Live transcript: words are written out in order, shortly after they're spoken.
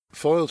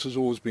Foyles has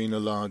always been a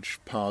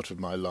large part of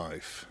my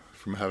life,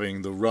 from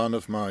having the run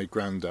of my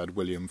granddad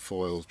William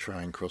Foyle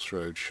Charing Cross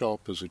Road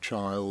shop as a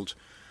child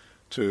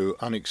to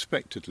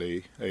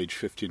unexpectedly, age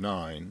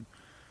 59,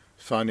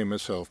 finding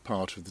myself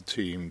part of the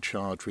team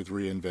charged with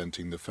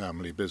reinventing the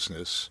family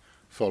business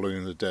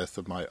following the death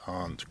of my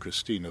aunt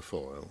Christina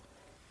Foyle.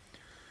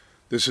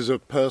 This is a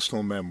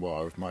personal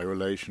memoir of my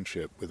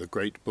relationship with a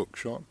great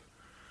bookshop,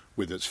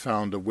 with its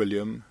founder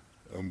William,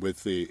 and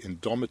with the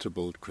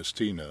indomitable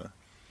Christina,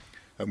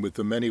 and with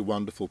the many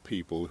wonderful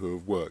people who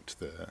have worked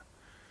there.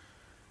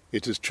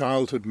 It is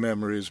childhood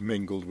memories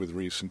mingled with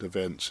recent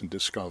events and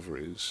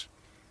discoveries.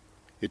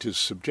 It is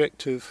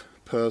subjective,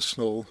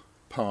 personal,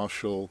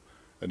 partial,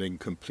 and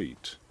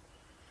incomplete.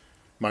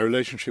 My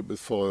relationship with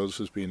Foyles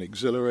has been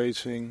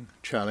exhilarating,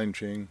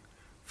 challenging,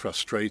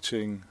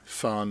 frustrating,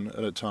 fun,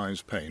 and at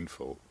times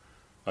painful.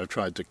 I've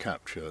tried to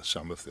capture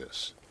some of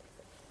this.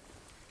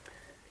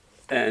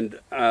 And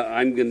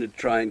I'm going to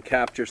try and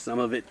capture some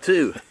of it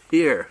too.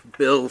 Here,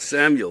 Bill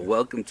Samuel,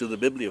 welcome to the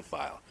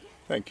Bibliophile.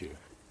 Thank you.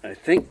 I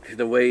think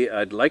the way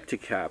I'd like to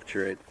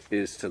capture it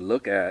is to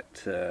look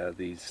at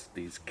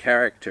these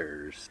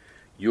characters.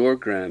 Your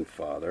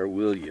grandfather,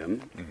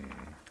 William,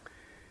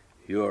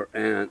 your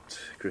aunt,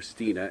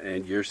 Christina,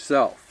 and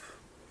yourself.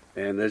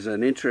 And there's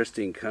an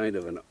interesting kind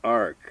of an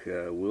arc.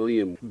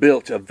 William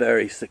built a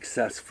very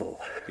successful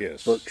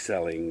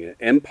book-selling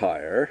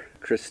empire.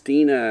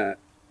 Christina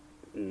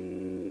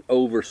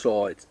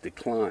oversaw its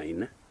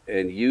decline,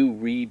 and you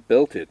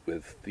rebuilt it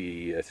with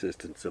the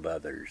assistance of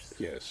others.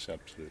 Yes,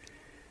 absolutely.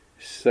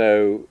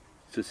 So,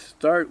 to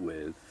start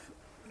with,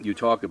 you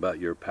talk about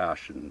your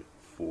passion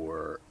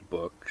for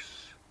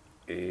books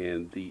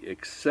and the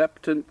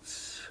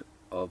acceptance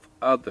of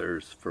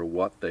others for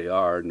what they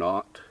are,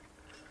 not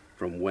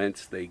from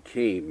whence they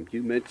came.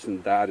 You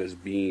mentioned that as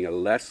being a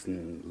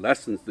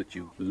lessons that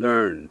you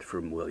learned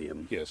from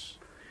William. Yes.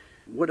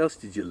 What else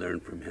did you learn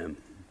from him?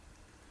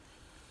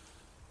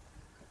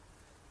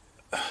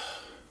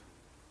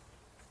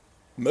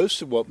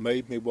 Most of what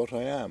made me what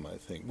I am, I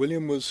think.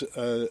 William was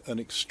an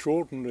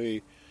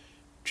extraordinarily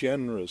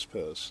generous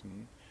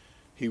person.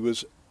 He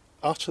was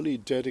utterly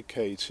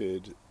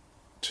dedicated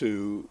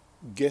to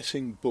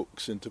getting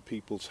books into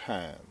people's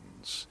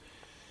hands.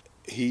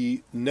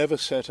 He never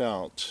set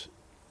out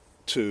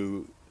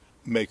to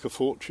make a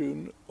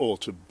fortune or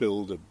to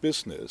build a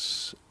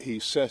business. He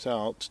set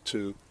out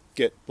to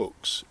get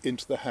books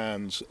into the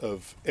hands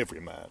of every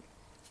man.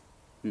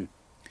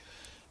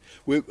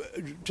 We're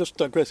just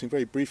digressing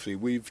very briefly.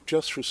 We've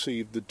just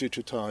received the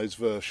digitized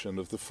version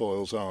of the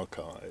Foyles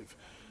archive,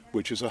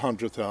 which is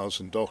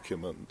 100,000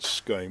 documents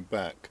going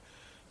back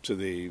to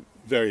the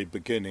very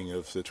beginning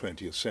of the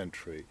 20th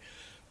century.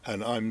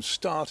 And I'm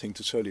starting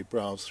to slowly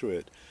browse through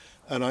it.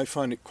 And I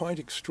find it quite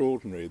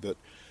extraordinary that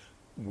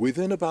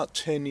within about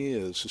 10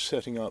 years of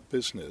setting up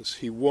business,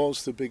 he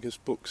was the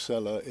biggest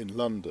bookseller in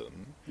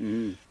London.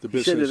 He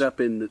set it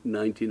up in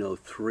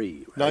 1903,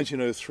 right?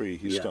 1903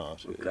 he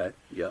started. Okay,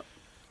 yeah.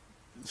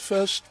 The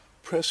first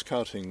press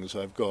cuttings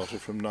I've got are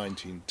from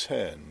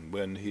 1910,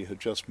 when he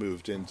had just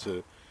moved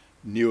into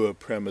newer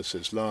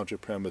premises, larger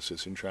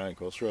premises in Charing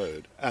Cross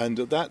Road. And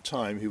at that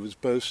time he was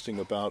boasting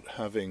about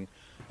having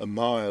a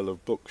mile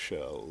of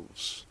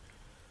bookshelves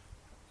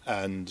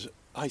and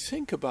I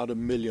think about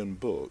 1 million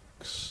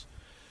books.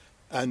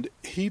 And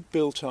he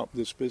built up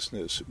this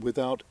business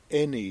without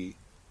any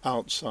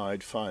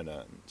outside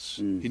finance.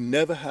 He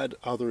never had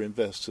other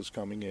investors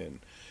coming in.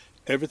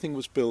 Everything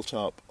was built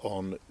up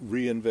on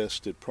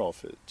reinvested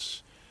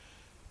profits.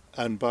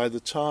 And by the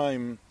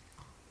time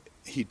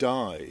he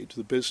died,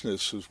 the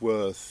business was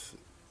worth,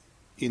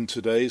 in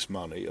today's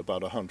money,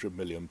 about £100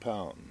 million,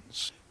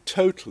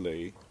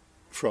 totally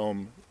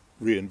from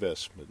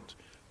reinvestment,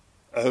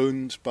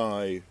 owned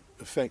by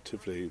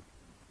effectively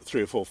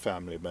 3 or 4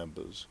 family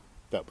members.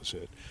 That was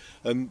it.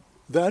 And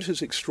that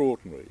is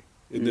extraordinary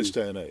in this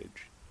day and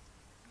age.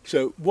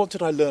 So what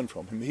did I learn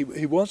from him?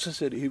 He once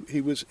said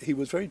he was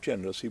very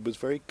generous, he was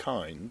very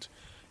kind,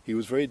 he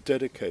was very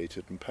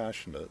dedicated and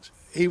passionate.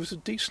 He was a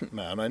decent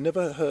man. I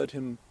never heard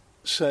him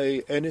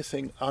say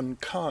anything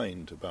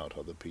unkind about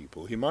other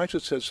people. He might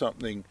have said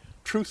something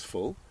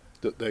truthful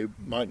that they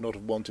might not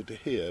have wanted to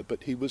hear,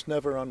 but he was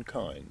never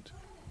unkind.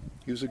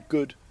 He was a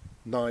good,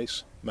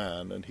 nice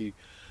man, and he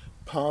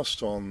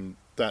passed on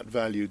that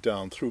value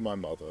down through my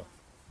mother.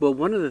 Well,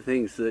 one of the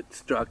things that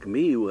struck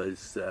me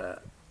was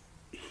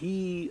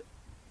he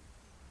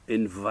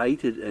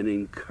invited and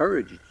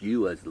encouraged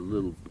you as a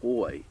little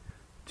boy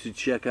to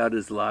check out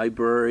his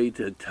library,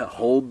 to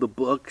hold the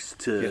books,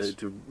 to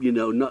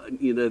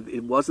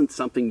it wasn't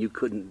something you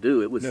couldn't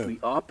do. It was the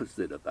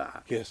opposite of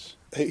that. Yes.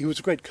 He was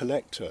a great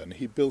collector, and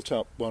he built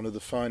up one of the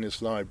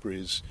finest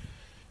libraries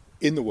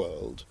in the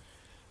world,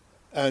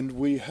 and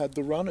we had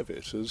the run of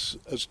it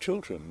as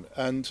children.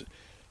 And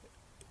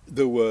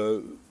there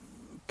were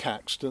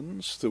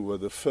Caxtons, there were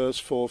the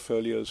first 4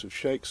 folios of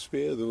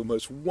Shakespeare, there were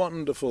most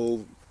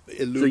wonderful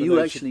illuminated... So you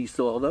actually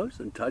saw those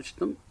and touched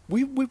them?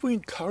 We were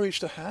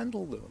encouraged to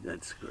handle them.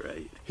 That's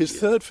great. His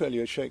third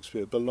folio,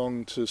 Shakespeare,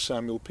 belonged to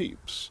Samuel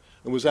Pepys,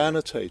 and was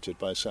annotated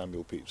by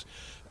Samuel Pepys.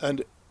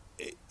 And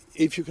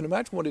if you can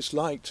imagine what it's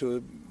like to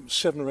a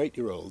 7 or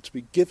 8-year-old to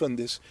be given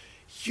this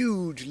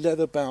huge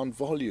leather-bound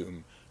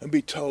volume and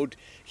be told,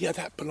 yeah,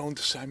 that belonged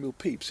to Samuel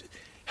Pepys.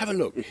 Have a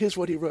look. Here's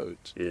what he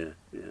wrote. Yeah.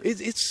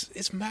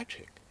 It's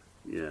magic.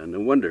 Yeah, no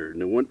wonder.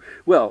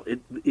 Well,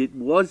 it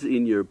was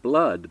in your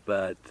blood,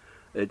 but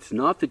it's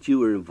not that you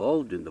were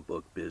involved in the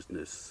book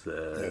business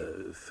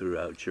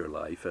throughout your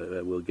life.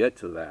 We'll get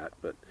to that,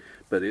 but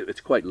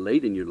it's quite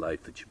late in your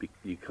life that you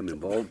become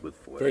involved with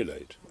Foyle. Very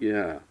late.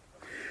 Yeah.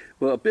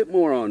 Well, a bit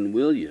more on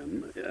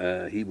William.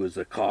 He was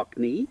a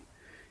Cockney.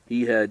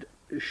 He had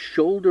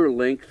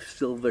shoulder-length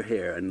silver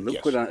hair, and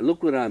look what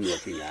I'm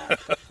looking at.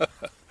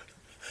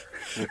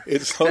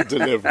 It's not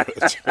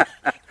deliberate.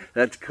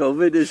 That's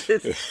COVID, is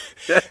it?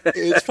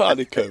 It's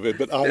partly COVID,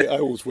 but I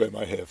always wear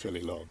my hair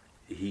fairly long.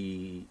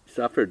 He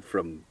suffered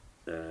from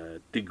a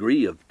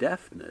degree of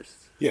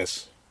deafness.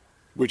 Yes,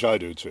 which I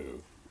do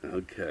too.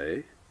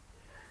 Okay.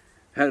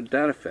 How did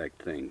that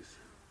affect things?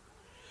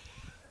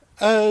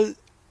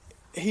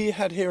 He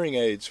had hearing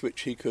aids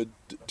which he could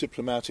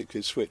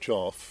diplomatically switch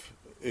off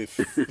if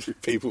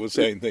people were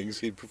saying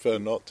things he'd prefer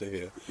not to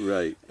hear.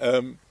 Right.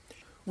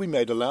 We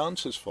made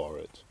allowances for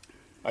it.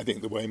 I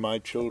think the way my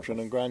children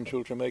and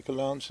grandchildren make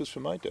allowances for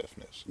my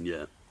deafness.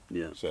 Yeah.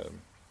 So,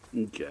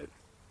 okay.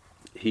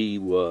 He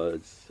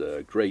was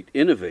a great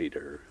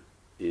innovator,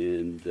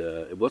 and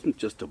it wasn't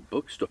just a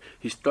bookstore.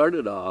 He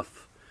started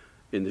off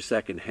in the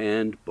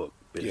second-hand book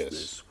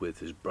business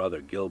with his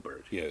brother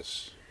Gilbert.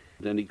 Yes.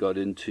 Then he got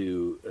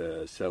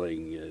into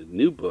selling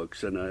new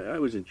books, and I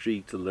was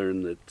intrigued to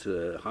learn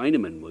that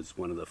Heinemann was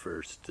one of the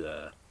first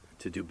to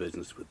do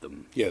business with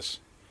them. Yes.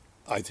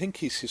 I think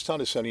he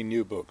started selling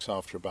new books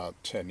after about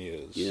 10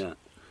 years. Yeah.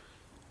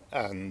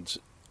 And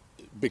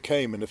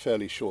became, in a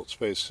fairly short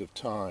space of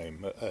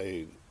time,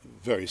 a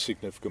very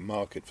significant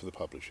market for the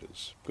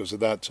publishers. Because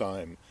at that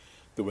time,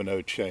 there were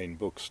no chain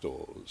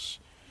bookstores.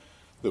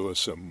 There were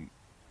some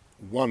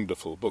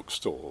wonderful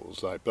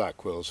bookstores like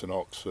Blackwell's in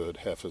Oxford,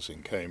 Heffer's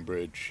in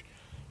Cambridge,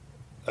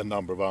 a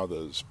number of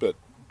others. But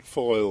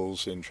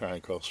Foyle's in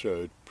Charing Cross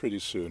Road pretty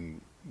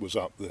soon was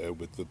up there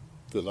with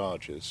the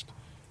largest,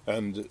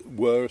 and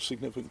were a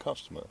significant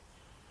customer.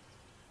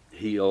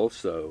 He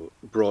also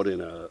brought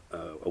in a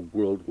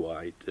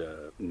worldwide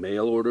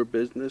mail order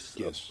business,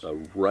 yes. a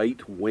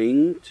right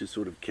wing to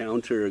sort of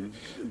counter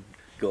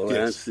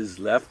Gaulance's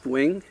left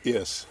wing.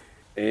 Yes.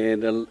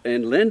 And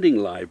lending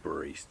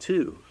libraries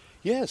too.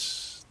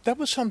 Yes, that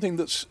was something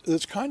that's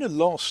kind of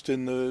lost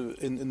in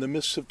the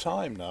mists of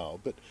time now.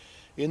 But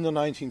in the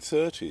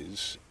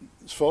 1930s,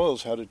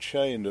 Foyle's had a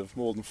chain of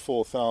more than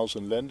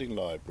 4,000 lending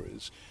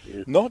libraries,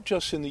 not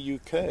just in the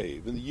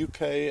UK, but in the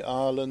UK,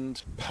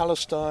 Ireland,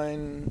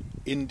 Palestine,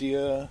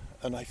 India,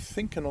 and I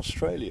think in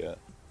Australia.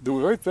 There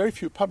were very, very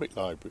few public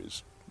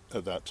libraries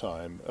at that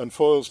time, and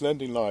Foyle's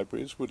lending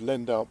libraries would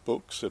lend out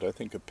books at, I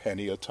think, a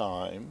penny a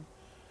time,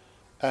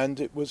 and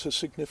it was a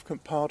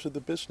significant part of the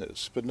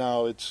business. But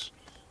now it's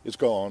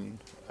gone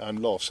and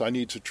lost. I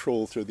need to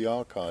trawl through the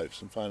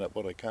archives and find out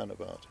what I can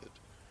about it.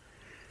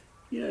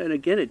 Yeah, and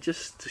again, it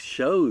just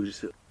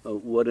shows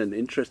what an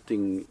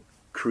interesting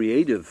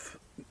creative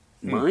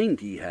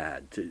mind he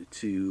had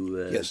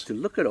to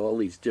look at all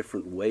these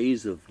different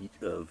ways of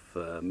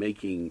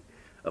making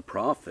a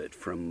profit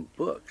from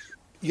books.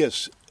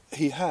 Yes,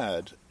 he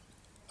had.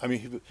 I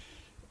mean,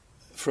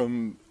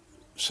 from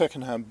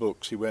second-hand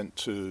books, he went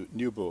to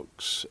new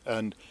books,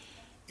 and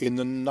in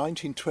the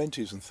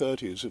 1920s and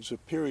 30s, it was a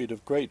period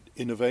of great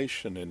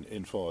innovation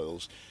in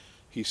Foyle's.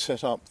 He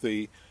set up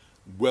the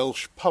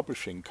Welsh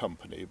Publishing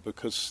Company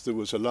because there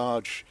was a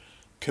large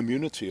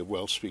community of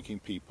Welsh-speaking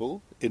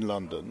people in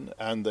London,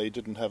 and they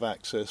didn't have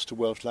access to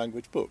Welsh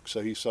language books.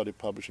 So he started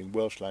publishing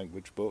Welsh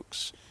language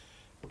books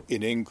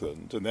in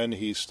England, and then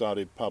he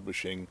started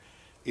publishing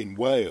in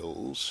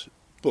Wales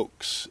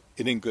books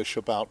in English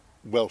about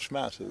Welsh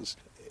matters.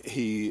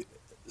 He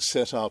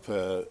set up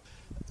a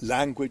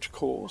language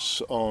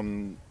course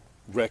on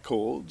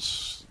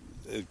records,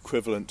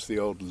 equivalent to the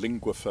old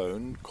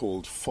linguaphone,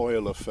 called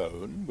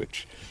Foylophone,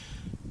 which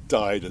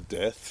died a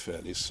death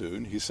fairly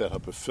soon. He set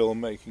up a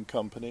filmmaking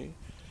company.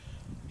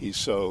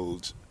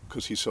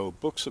 Because he sold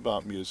books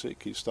about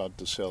music, he started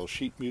to sell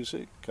sheet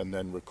music, and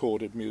then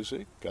recorded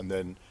music, and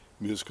then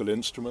musical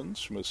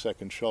instruments from a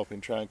second shop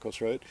in Charing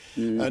Cross Road.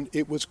 And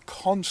it was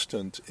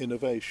constant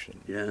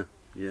innovation.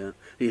 Yeah.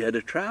 He had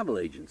a travel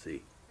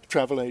agency.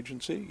 Travel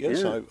agency,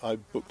 yes. Yeah. I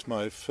booked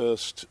my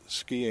first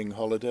skiing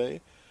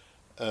holiday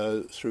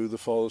through the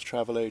Foyle's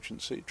travel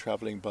agency,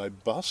 travelling by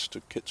bus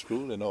to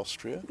Kitzbühel in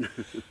Austria.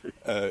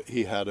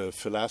 He had a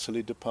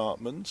philately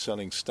department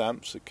selling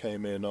stamps that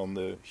came in on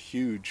the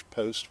huge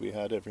post we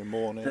had every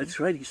morning. That's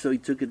right. So he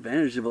took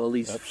advantage of all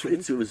these.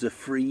 It was a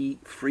free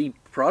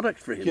product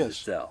for him to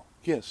sell.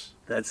 Yes.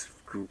 That's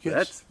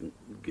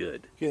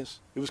good. Yes.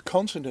 It was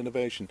constant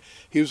innovation.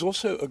 He was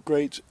also a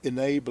great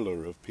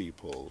enabler of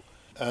people.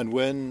 And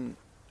when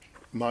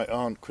my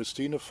aunt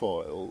Christina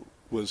Foyle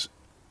was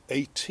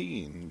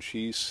 18,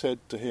 she said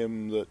to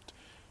him that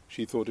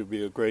she thought it would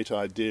be a great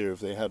idea if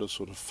they had a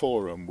sort of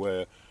forum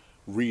where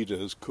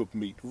readers could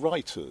meet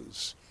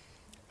writers.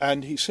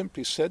 And he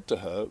simply said to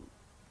her,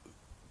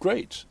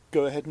 great,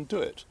 go ahead and do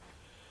it.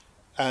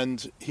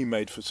 And he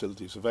made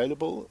facilities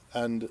available,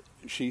 and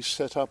she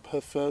set up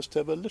her first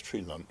ever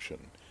literary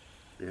luncheon.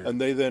 Yeah.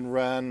 And they then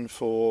ran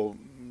for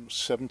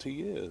 70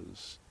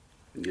 years.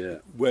 Yeah.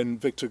 When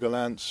Victor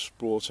Gollancz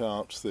brought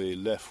out the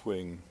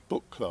left-wing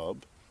book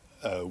club,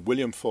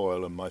 William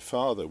Foyle and my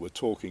father were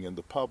talking in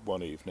the pub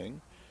one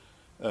evening,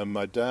 and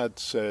my dad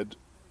said,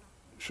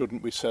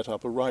 shouldn't we set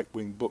up a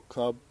right-wing book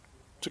club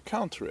to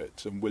counter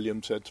it? And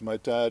William said to my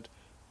dad,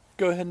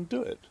 go ahead and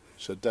do it.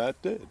 So Dad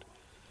did.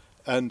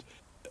 And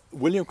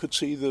William could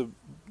see the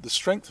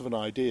strength of an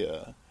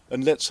idea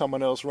and let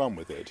someone else run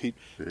with it. He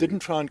didn't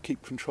try and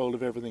keep control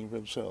of everything for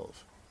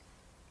himself.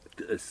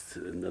 That's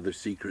another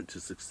secret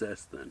to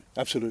success, then.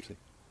 Absolutely.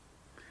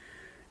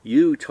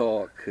 You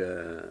talk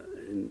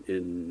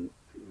in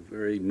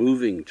very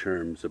moving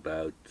terms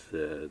about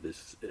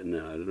this.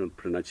 Now, I don't know,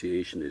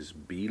 pronunciation is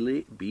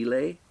Beeley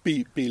Abbey.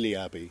 Yes. Beeley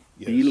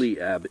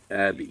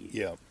Abbey.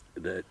 Yeah.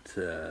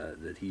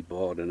 That he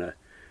bought, and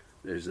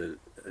there's an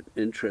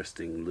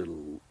interesting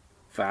little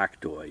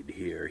factoid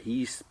here.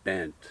 He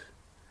spent,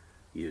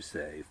 you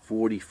say,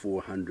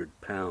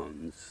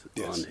 £4,400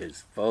 yes. on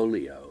his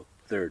folio,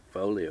 third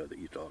folio that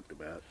you talked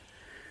about,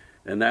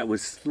 and that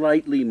was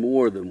slightly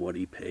more than what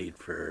he paid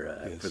for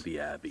the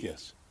Abbey.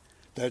 Yes,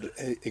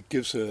 it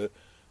gives an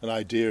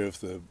idea of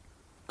the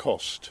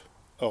cost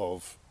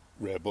of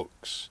rare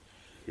books.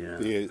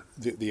 Yeah.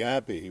 The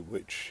Abbey,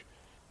 which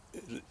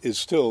is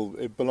still,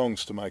 it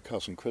belongs to my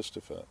cousin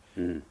Christopher.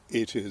 Mm.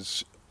 It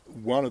is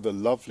one of the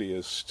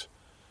loveliest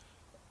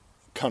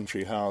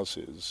country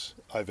houses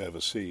I've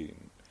ever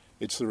seen.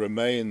 It's the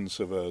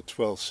remains of a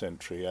 12th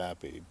century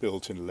abbey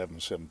built in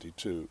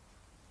 1172,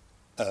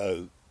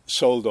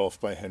 sold off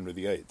by Henry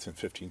VIII in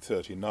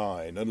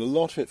 1539, and a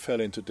lot of it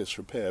fell into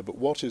disrepair, but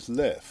what is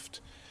left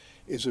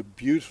is a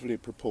beautifully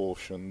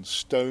proportioned,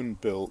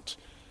 stone-built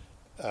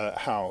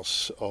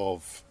house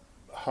of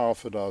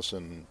half a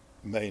dozen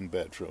main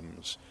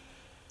bedrooms,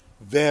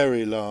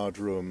 very large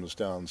rooms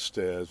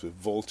downstairs with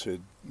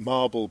vaulted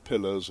marble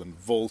pillars and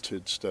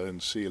vaulted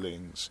stone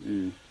ceilings.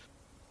 Mm.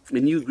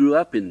 And you grew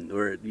up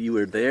or you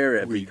were there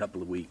every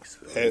couple of weeks?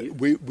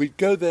 We'd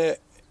go there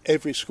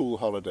every school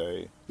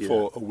holiday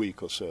for a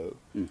week or so,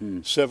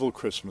 several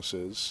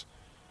Christmases,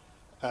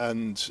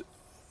 and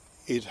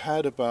it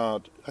had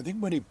about, I think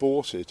when he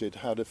bought it, it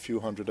had a few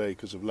hundred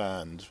acres of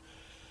land,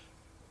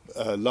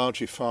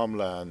 largely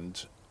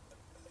farmland,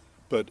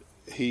 but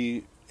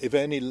if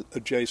any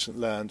adjacent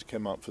land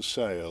came up for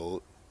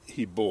sale,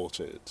 he bought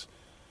it.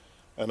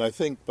 And I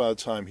think by the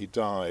time he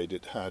died,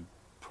 it had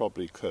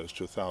probably close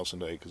to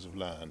 1,000 acres of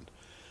land.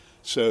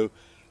 So,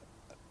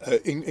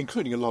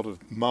 including a lot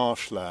of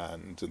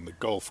marshland and the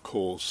golf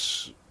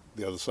course,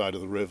 the other side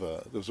of the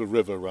river. There was a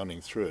river running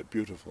through it,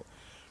 beautiful.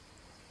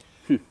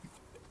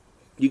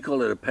 You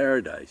call it a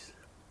paradise.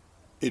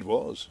 It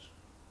was.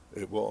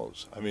 It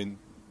was. I mean,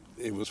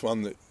 it was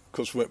one that,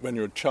 because when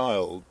you're a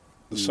child,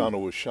 the sun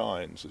always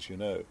shines, as you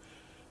know.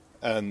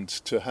 And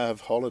to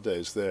have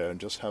holidays there and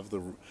just have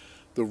the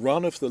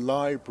run of the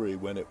library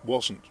when it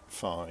wasn't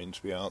fine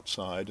to be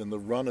outside, and the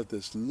run of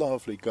this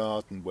lovely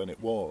garden when it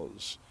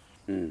was.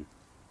 A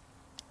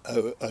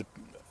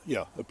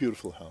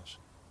beautiful house.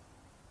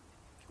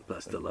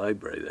 Plus the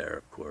library there,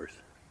 of course.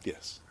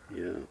 Yes.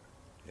 Yeah.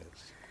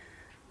 Yes.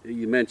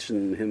 You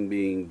mentioned him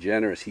being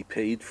generous. He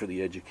paid for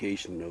the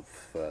education of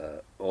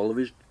all of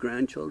his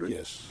grandchildren.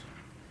 Yes.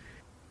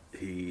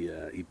 He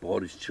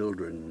bought his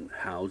children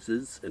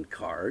houses and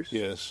cars.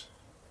 Yes.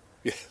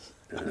 Yes.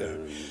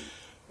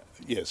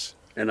 Yes.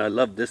 And I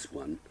love this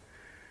one.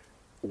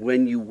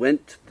 When you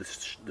went to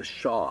the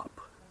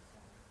shop,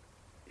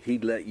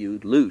 he'd let you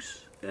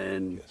loose,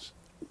 and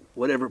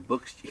whatever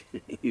books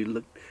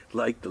you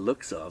liked the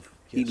looks of,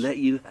 he'd let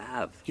you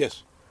have.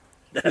 Yes.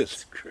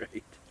 That's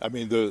great. I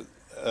mean,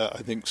 I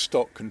think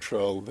stock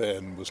control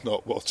then was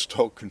not what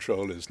stock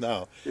control is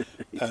now.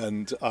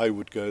 And I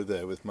would go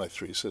there with my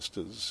three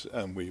sisters,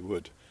 and we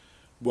would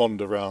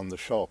wander around the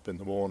shop in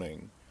the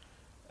morning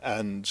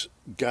and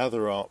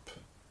gather up,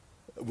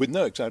 with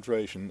no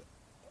exaggeration,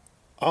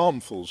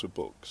 armfuls of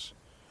books,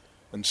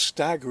 and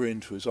stagger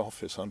into his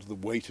office under the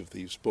weight of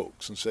these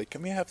books and say,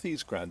 "Can we have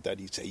these, Granddad?"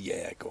 He'd say,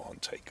 "Yeah, go on,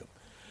 take them."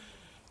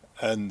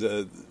 And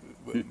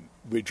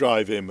we'd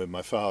drive in with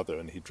my father,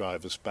 and he'd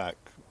drive us back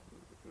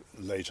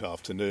late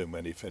afternoon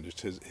when he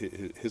finished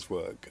his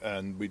work,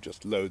 and we'd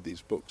just load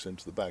these books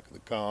into the back of the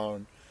car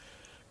and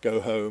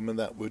go home, and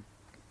that would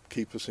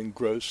keep us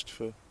engrossed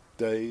for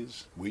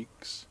days,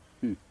 weeks.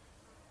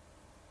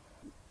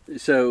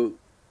 So,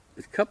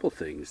 a couple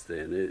things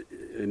then.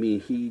 I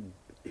mean,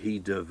 he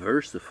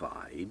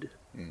diversified,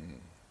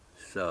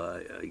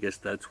 so I guess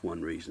that's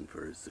one reason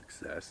for his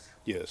success.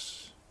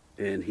 Yes.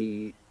 And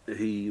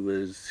he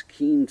was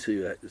keen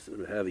to sort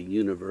of have a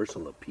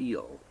universal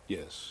appeal.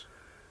 Yes.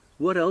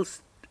 What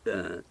else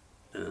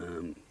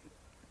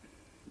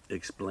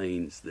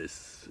explains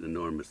this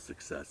enormous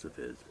success of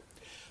his?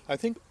 I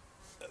think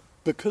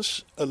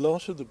Because a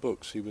lot of the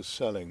books he was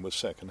selling were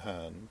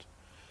second-hand,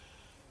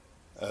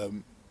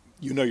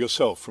 you know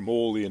yourself from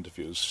all the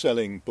interviews,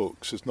 selling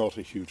books is not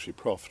a hugely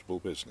profitable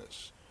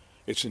business.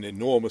 It's an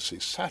enormously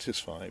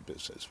satisfying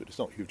business, but it's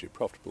not hugely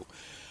profitable.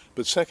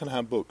 But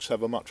second-hand books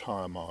have a much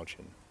higher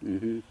margin.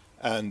 Mm-hmm.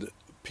 And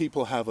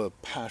people have a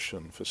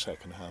passion for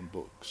second-hand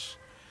books.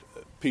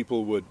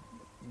 People would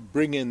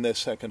bring in their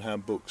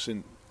second-hand books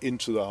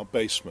into our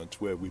basement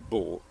where we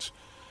bought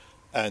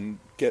and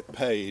get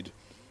paid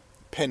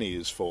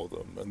pennies for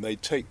them, and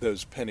they'd take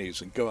those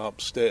pennies and go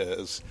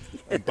upstairs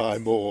and buy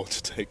more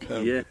to take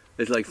home. Yeah,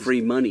 it's like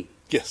free money.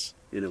 Yes.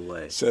 In a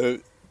way. So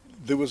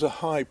there was a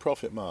high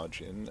profit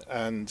margin,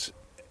 and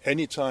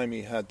any time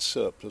he had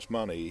surplus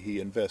money,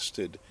 he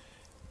invested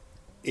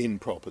in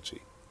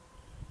property,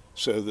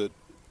 so that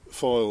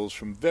Foyle's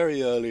from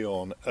very early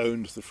on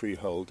owned the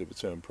freehold of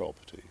its own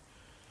property,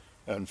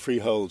 and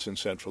freeholds in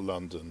central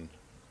London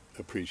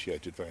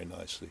appreciated very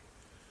nicely.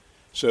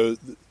 So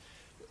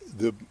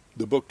the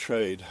book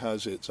trade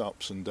has its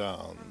ups and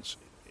downs.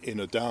 In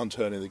a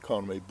downturn in the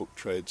economy, book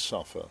trades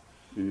suffer.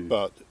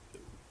 But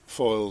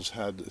Foyle's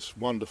had this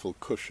wonderful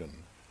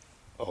cushion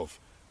of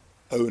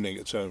owning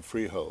its own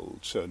freehold,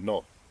 so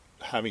not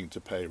having to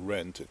pay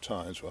rent at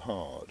times were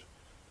hard,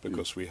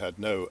 because we had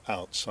no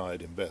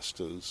outside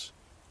investors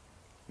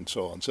and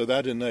so on. So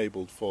that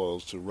enabled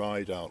Foyle's to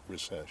ride out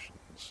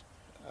recessions.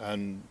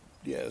 And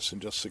yes,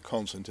 and just the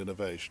constant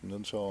innovation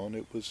and so on.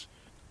 It was,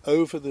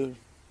 over the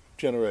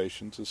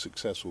generations, a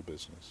successful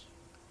business.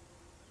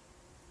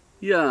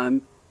 Yeah,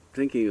 I'm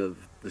thinking of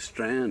the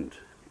Strand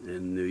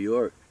in New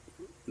York,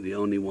 the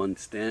only one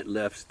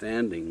left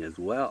standing as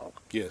well.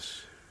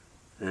 Yes.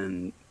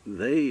 And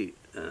they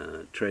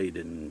trade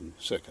in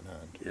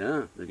second-hand.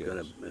 Yeah, they've got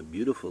a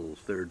beautiful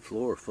third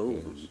floor full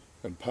of them.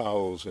 And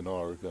Powell's in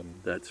Oregon.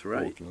 That's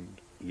right. Portland.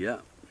 Yeah.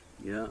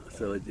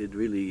 So it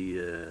really,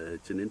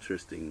 it's an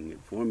interesting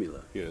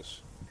formula.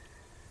 Yes.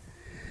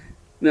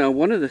 Now,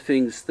 one of the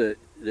things that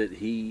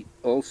he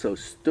also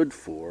stood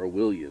for,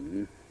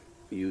 William,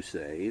 you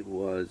say,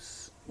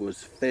 was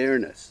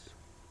fairness.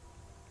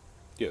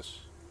 Yes.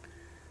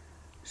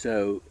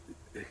 So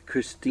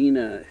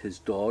Christina, his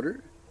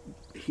daughter,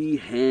 he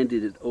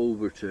handed it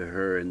over to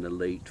her in the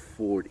late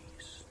 40s,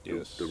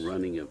 yes. the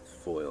running of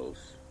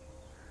Foyle's.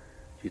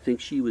 Do you think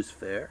she was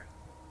fair?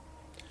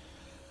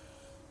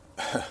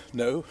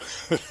 No.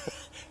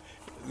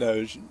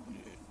 No,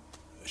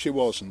 she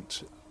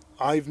wasn't.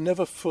 I've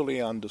never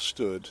fully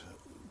understood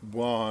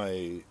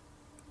why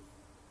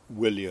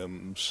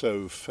William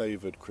so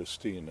favoured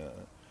Christina,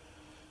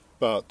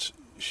 but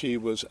she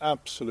was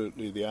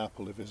absolutely the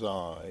apple of his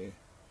eye.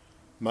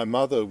 My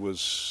mother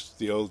was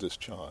the oldest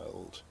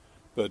child,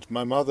 but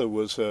my mother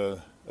was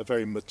a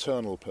very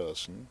maternal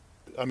person.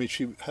 I mean,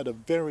 she had a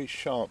very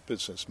sharp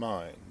business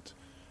mind.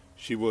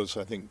 She was,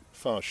 I think,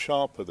 far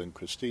sharper than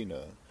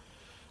Christina,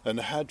 and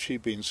had she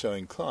been so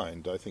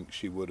inclined, I think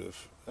she would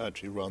have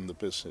actually run the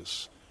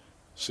business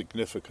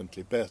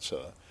significantly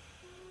better.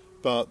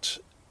 But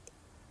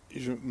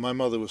my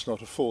mother was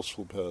not a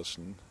forceful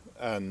person,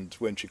 and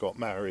when she got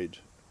married,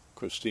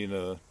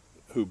 Christina,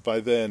 who by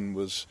then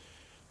was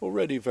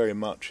already very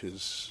much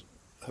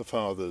her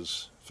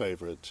father's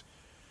favourite,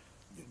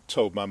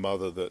 told my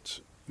mother that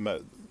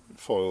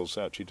Foyle's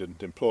actually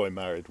didn't employ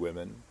married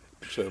women,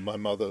 so my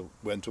mother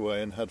went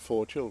away and had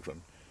 4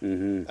 children,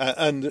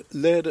 and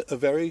led a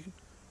very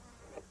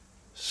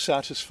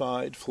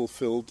satisfied,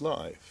 fulfilled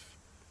life,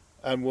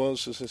 and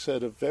was, as I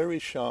said, a very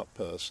sharp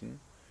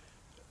person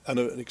and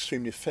an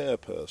extremely fair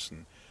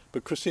person.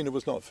 But Christina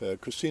was not fair.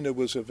 Christina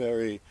was a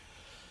very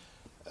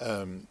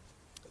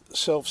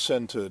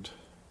self-centered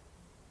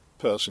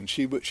person.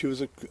 She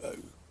was a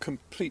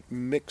complete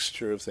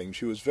mixture of things.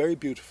 She was very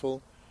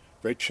beautiful,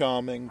 very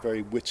charming,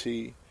 very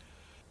witty,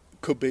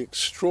 could be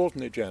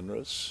extraordinarily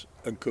generous,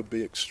 and could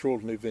be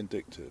extraordinarily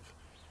vindictive.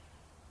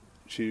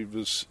 She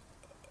was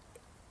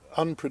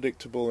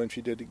unpredictable, and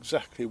she did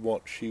exactly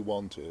what she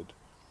wanted.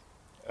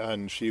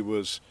 And she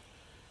was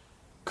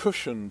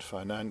cushioned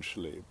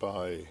financially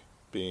by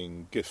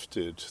being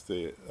gifted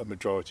a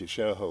majority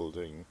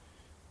shareholding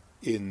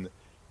in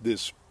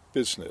this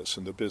business,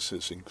 and the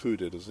business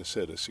included, as I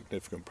said, a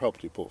significant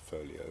property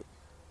portfolio.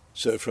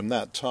 So from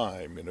that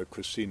time,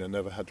 Christina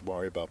never had to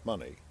worry about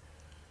money.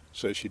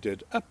 So she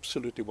did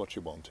absolutely what she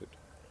wanted.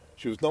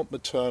 She was not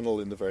maternal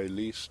in the very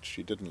least.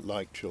 She didn't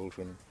like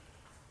children,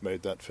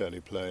 made that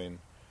fairly plain.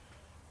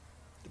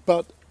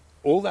 But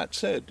all that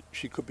said,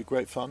 she could be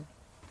great fun.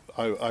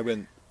 I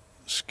went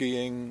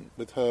skiing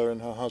with her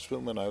and her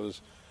husband when I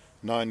was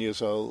 9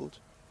 years old,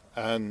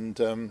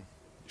 and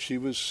she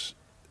was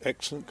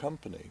excellent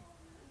company.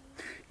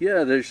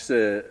 Yeah, there's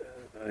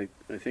I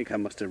think I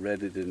must have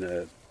read it in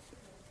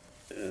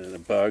a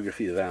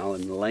biography of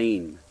Alan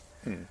Lane.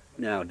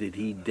 Now, did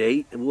he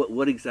date?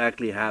 What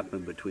exactly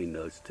happened between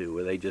those two?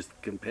 Were they just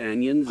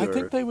companions? I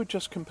think they were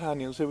just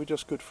companions. They were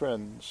just good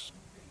friends.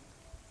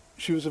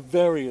 She was a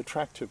very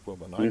attractive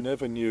woman. I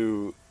never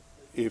knew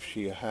if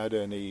she had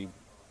any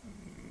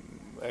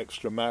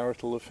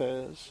extramarital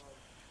affairs.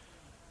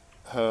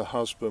 her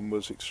husband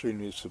was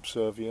extremely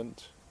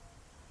subservient.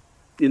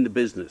 In the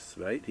business,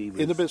 right? He was...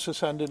 In the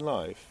business and in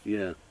life.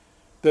 Yeah.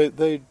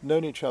 They'd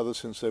known each other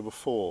since they were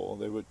 4.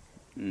 They were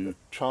Mm.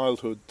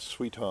 childhood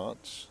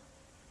sweethearts.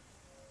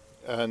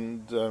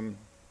 And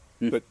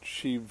but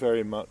she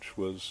very much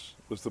was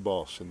the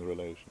boss in the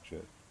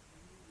relationship.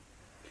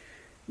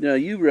 Now,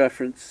 you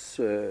reference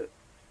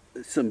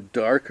some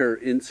darker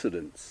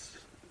incidents.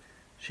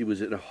 She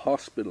was in a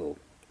hospital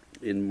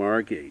in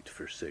Margate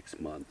for 6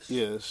 months.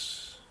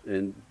 Yes.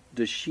 And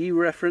does she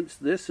reference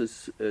this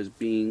as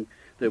being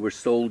there were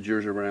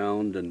soldiers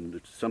around and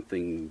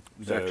something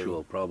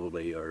sexual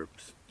probably, or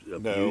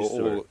abuse?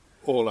 No,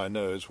 all I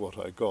know is what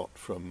I got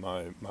from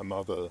my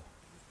mother.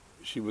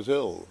 She was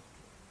ill,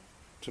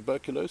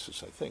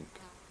 tuberculosis, I think,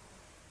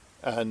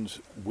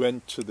 and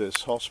went to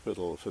this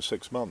hospital for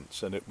 6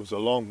 months, and it was a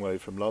long way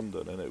from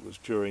London, and it was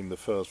during the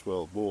First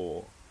World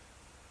War,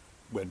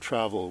 when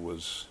travel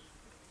was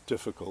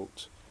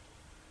difficult,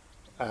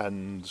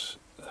 and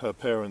her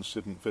parents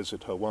didn't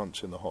visit her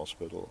once in the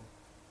hospital,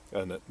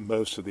 and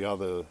most of the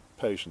other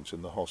patients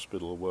in the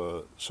hospital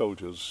were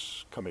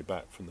soldiers coming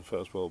back from the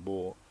First World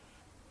War.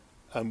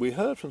 And we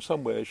heard from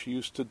somewhere she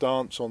used to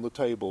dance on the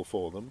table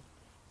for them,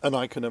 and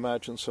I can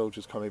imagine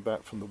soldiers coming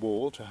back from the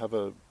war to have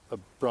a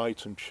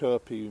bright and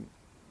chirpy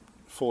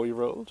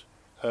 4-year-old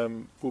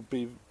would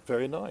be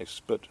very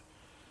nice. But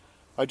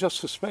I just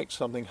suspect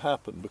something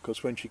happened,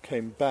 because when she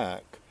came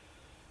back,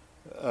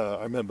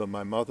 I remember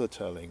my mother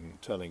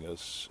telling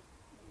us,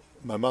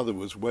 my mother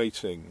was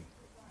waiting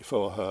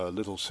for her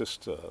little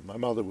sister. My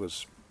mother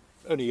was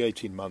only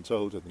 18 months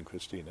older than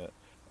Christina,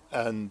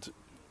 and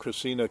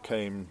Christina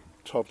came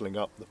toddling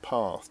up the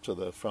path to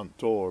the front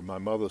door. My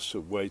mother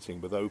stood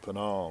waiting with open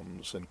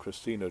arms, and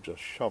Christina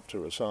just shoved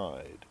her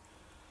aside.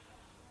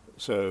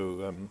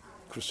 So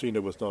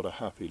Christina was not a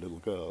happy little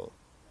girl,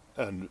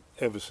 and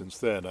ever since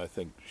then I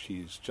think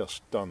she's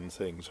just done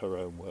things her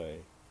own way.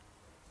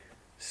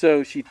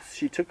 So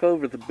she took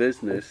over the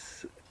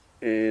business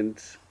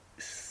and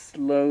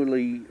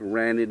slowly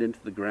ran it into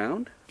the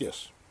ground?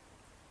 Yes.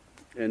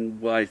 And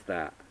why is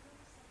that?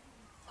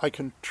 I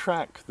can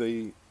track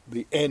the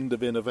end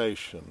of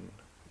innovation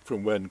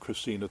from when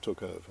Christina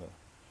took over.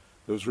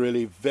 There was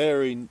really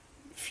very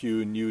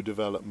few new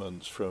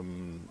developments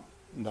from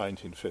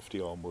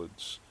 1950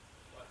 onwards.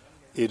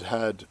 It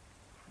had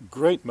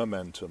great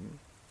momentum.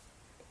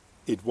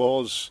 It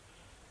was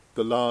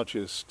the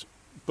largest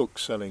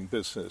book-selling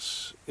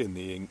business in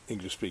the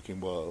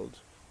English-speaking world.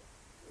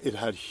 It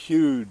had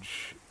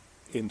huge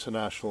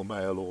international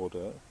mail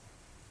order.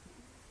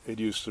 It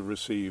used to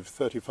receive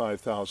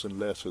 35,000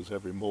 letters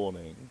every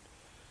morning.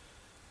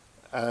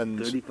 And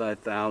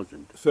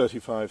 35,000.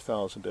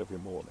 35,000 every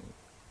morning.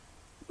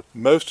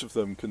 Most of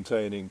them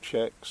containing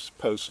checks,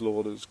 postal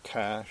orders,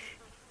 cash,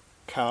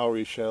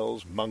 cowrie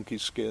shells, monkey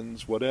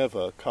skins,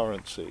 whatever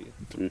currency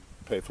to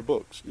pay for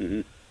books.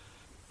 Mm-hmm.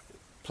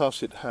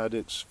 Plus it had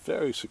its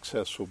very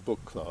successful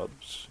book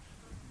clubs,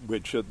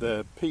 which at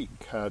their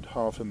peak had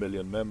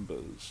 500,000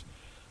 members.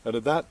 And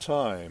at that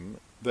time,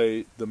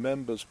 the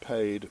members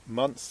paid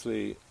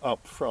monthly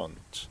up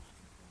front,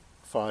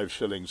 5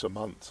 shillings a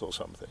month or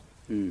something.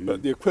 Mm-hmm.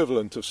 But the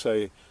equivalent of,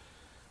 say,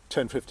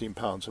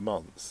 £10-15 a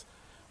month.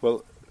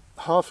 Well,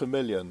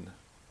 500,000,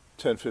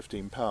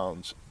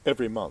 £10-15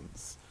 every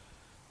month,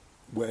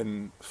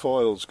 when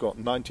Foyle's got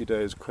 90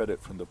 days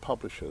credit from the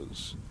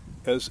publishers,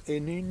 is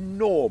an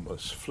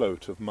enormous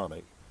float of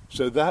money.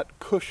 So that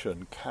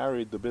cushion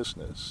carried the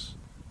business,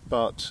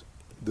 but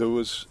there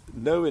was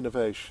no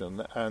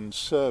innovation, and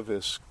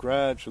service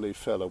gradually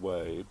fell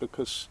away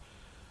because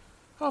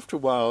after a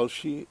while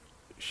she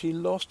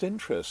lost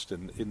interest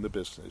in the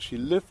business. She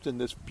lived in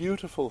this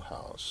beautiful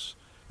house,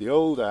 the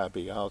old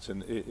abbey out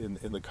in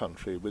the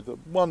country, with a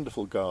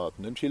wonderful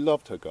garden, and she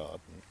loved her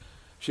garden.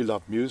 She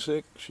loved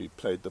music, she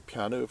played the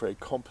piano very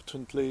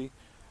competently,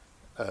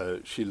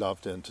 she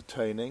loved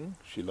entertaining,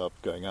 she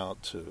loved going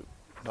out to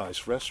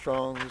nice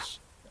restaurants,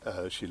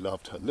 she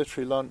loved her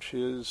literary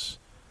lunches,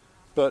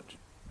 but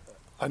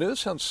I know it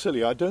sounds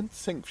silly, I don't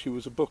think she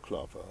was a book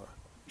lover.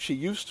 She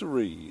used to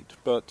read,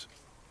 but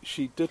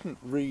she didn't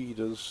read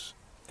as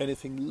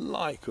anything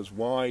like as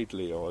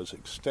widely or as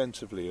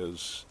extensively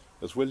as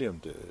William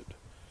did.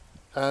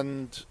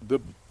 And the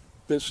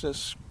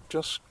business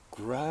just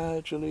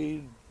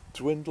gradually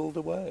dwindled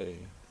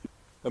away.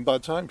 And by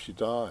the time she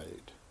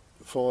died,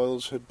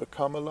 Foyle's had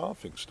become a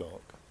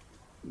laughingstock.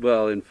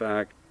 Well, in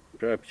fact,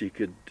 perhaps you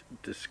could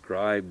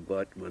describe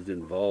what was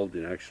involved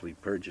in actually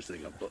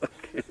purchasing a book.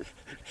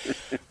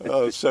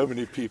 So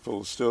many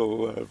people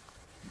still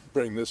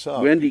bring this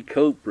up. Wendy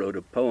Cope wrote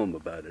a poem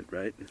about it,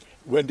 right?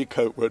 Wendy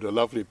Cope wrote a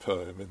lovely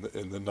poem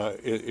in the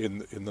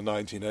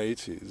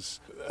 1980s,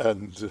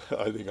 and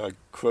I think I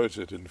quote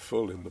it in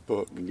full in the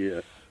book.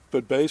 Yeah.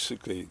 But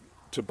basically,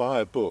 to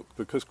buy a book,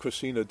 because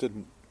Christina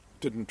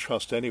didn't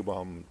trust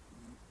anyone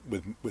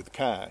with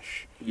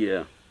cash.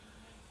 Yeah.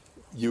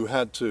 You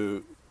had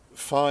to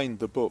find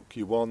the book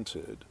you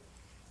wanted.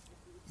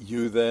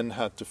 You then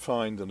had to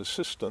find an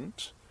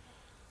assistant,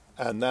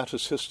 and that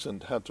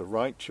assistant had to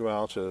write you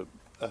out a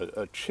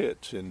a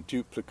chit in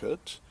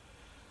duplicate,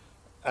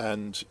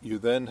 and you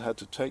then had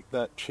to take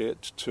that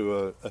chit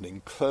to an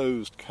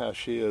enclosed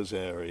cashier's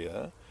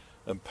area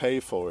and pay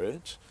for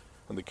it,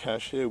 and the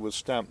cashier would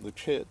stamp the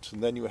chit,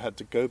 and then you had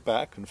to go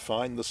back and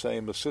find the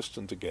same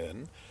assistant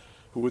again,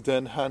 who would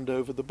then hand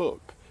over the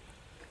book.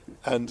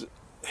 And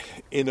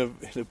in a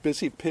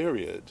busy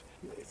period,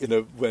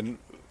 when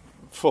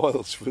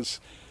Foyle's was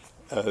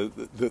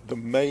the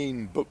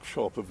main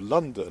bookshop of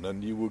London,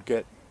 and you would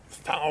get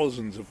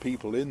thousands of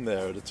people in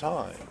there at a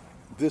time,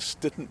 this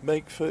didn't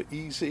make for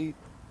easy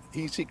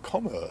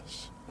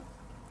commerce.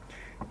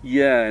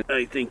 Yeah,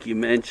 I think you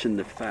mentioned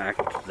the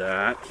fact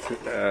that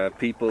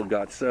people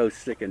got so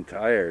sick and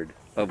tired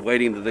of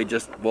waiting that they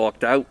just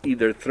walked out,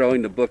 either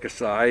throwing the book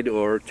aside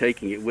or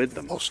taking it with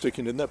them. Or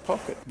sticking it in their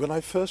pocket. When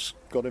I first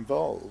got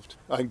involved,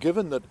 and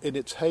given that in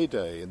its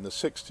heyday in the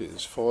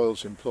 60s,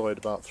 Foyle's employed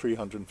about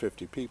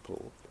 350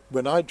 people,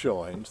 when I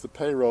joined, the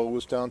payroll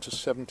was down to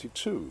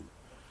 72,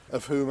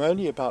 of whom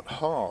only about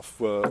half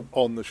were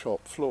on the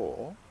shop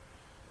floor,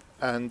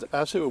 and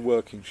as they were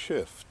working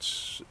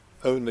shifts,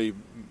 only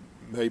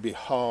maybe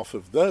half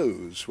of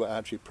those were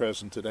actually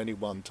present at any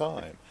one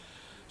time.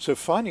 So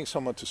finding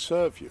someone to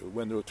serve you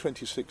when there were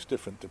 26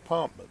 different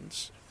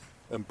departments,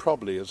 and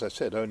probably, as I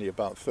said, only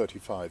about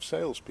 35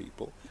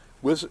 salespeople,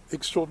 was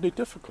extraordinarily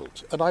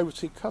difficult. And I would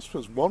see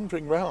customers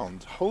wandering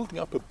round, holding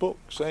up a book,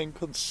 saying,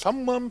 "Can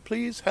someone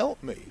please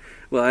help me?"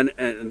 Well,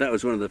 and that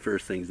was one of the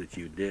first things that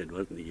you did,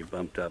 wasn't it? You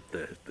bumped up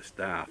the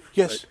staff.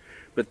 Yes.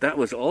 But that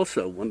was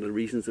also one of the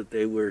reasons that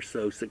they were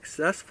so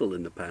successful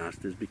in the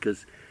past, is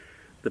because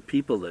the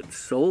people that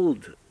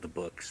sold the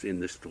books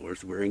in the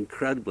stores were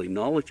incredibly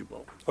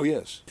knowledgeable. Oh,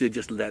 yes. To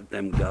just let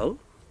them go?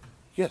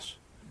 Yes.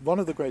 One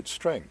of the great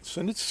strengths,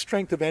 and it's the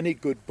strength of any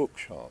good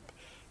bookshop,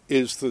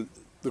 is the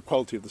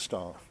quality of the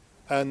staff.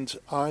 And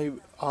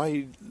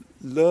I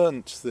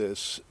learnt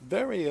this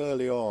very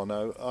early on.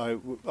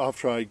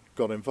 After I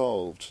got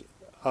involved,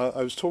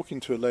 I was talking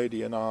to a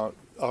lady in our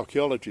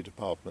archaeology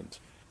department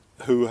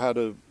who had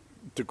a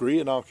degree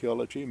in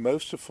archaeology.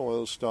 Most of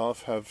Foyle's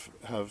staff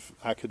have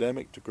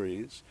academic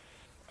degrees,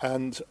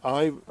 and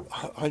I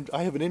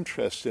have an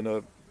interest in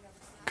a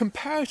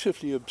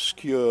comparatively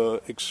obscure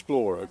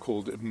explorer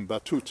called Ibn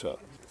Battuta.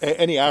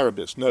 Any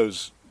Arabist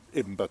knows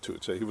Ibn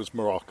Battuta. He was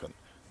Moroccan,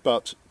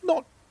 but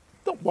not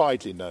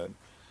widely known.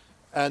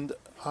 And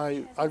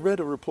I read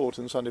a report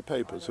in Sunday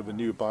papers of a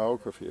new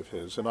biography of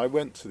his, and I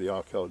went to the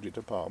archaeology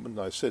department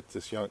and I said to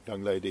this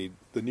young lady,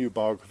 "The new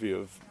biography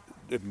of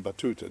Ibn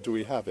Battuta, do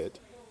we have it?"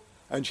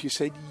 And she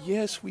said,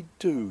 "Yes, we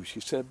do."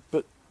 She said,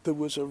 "But there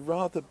was a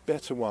rather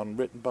better one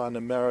written by an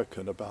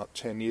American about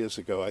 10 years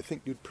ago. I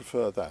think you'd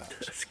prefer that."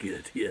 That's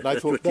good, yeah. And I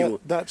thought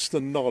that's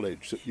the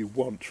knowledge that you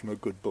want from a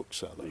good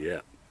bookseller.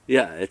 Yeah.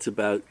 Yeah, it's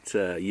about,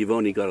 you've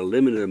only got a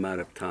limited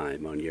amount of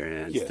time on your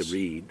hands Yes. to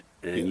read,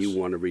 and Yes. you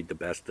want to read the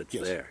best that's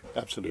Yes, there.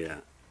 absolutely.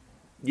 Yeah.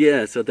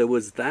 Yeah, so there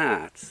was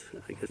that.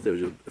 I guess there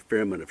was a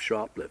fair amount of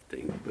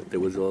shoplifting, but there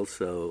was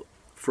also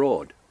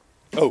fraud.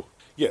 Oh,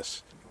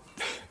 yes.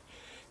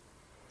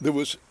 There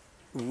was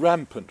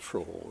rampant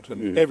fraud,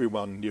 and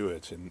everyone knew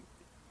it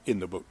in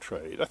the book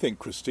trade. I think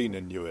Christina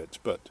knew it,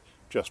 but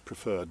just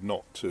preferred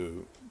not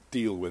to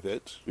deal with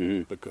it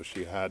because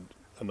she had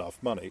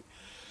enough money.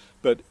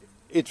 But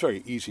it's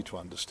very easy to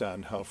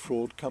understand how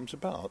fraud comes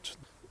about.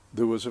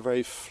 There was a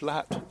very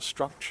flat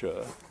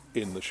structure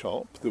in the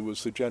shop. There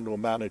was the general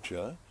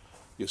manager,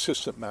 the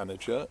assistant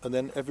manager, and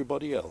then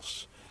everybody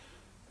else.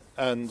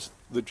 And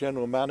the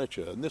general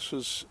manager, and this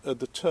was at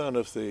the turn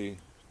of the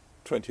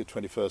 20th,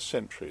 21st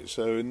century,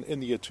 so in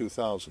the year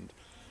 2000,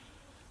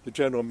 the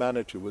general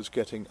manager was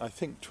getting, I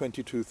think,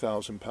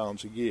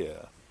 £22,000 a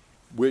year,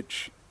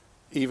 which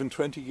even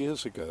 20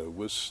 years ago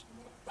was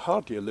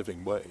hardly a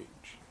living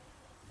wage.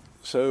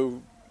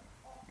 So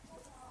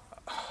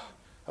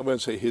I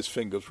won't say his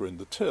fingers were in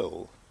the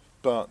till,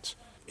 but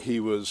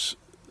he was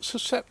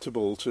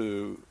susceptible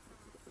to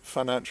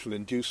financial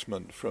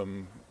inducement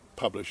from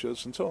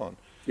publishers and so on.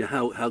 Yeah,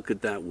 how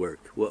could that work?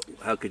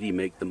 How could he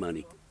make the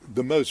money?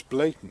 The most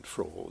blatant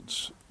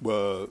frauds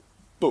were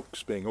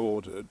books being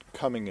ordered,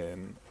 coming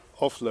in,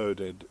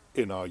 offloaded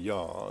in our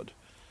yard,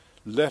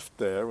 left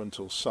there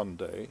until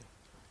Sunday.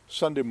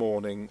 Sunday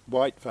morning,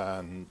 white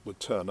van would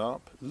turn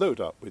up,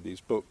 load up with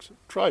these books,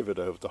 drive it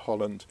over to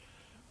Holland,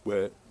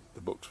 where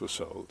the books were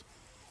sold.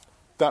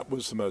 That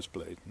was the most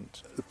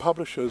blatant. The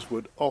publishers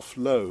would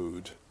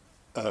offload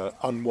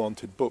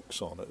unwanted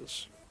books on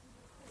us.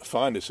 The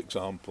finest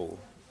example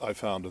I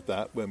found of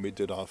that when we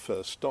did our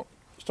first stock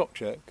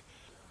check,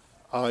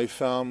 I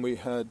found we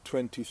had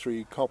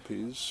 23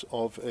 copies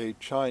of a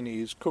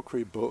Chinese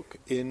cookery book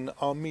in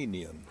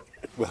Armenian.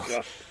 Well,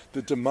 yeah.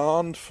 The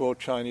demand for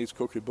Chinese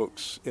cookery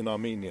books in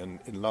Armenian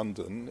in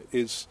London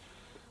is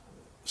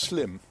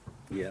slim.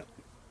 Yeah.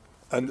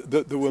 And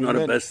there were not a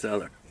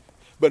bestseller.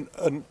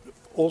 And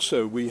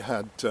also we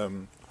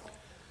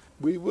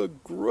were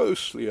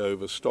grossly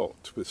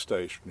overstocked with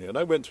stationery. And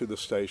I went through the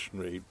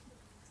stationery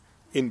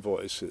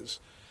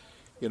invoices.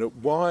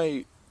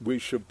 Why we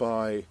should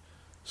buy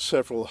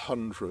several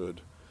hundred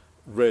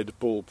red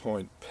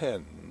ballpoint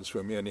pens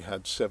when we only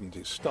had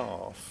 70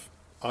 staff,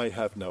 I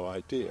have no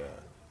idea.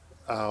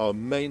 Our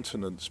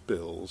maintenance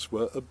bills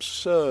were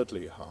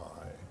absurdly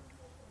high.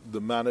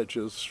 The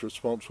managers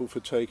responsible for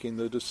taking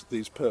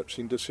these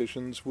purchasing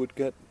decisions would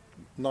get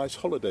nice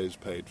holidays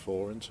paid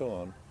for and so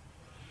on.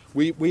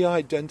 We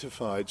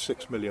identified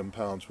 £6 million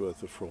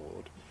worth of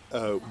fraud.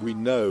 We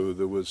know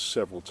there was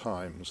several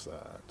times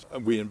that.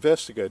 And we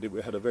investigated.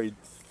 We had a very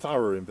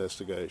thorough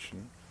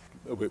investigation.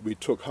 We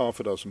took half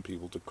a dozen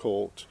people to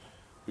court.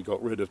 We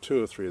got rid of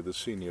 2 or 3 of the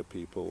senior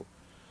people.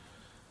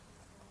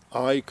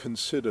 I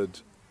considered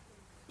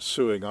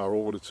suing our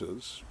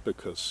auditors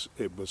because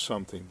it was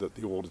something that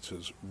the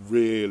auditors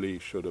really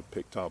should have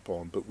picked up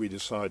on, but we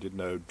decided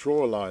no,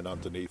 draw a line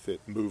underneath it,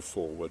 move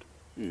forward.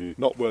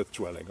 Not worth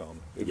dwelling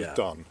on. It was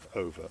done,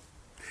 over.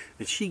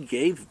 And she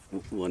gave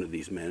one of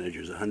these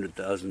managers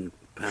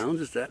 £100,000,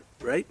 is that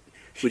right?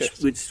 Which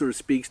Yes. which sort of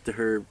speaks to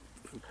her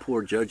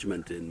poor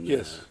judgment in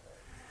Yes.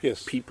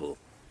 people.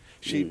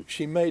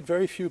 She made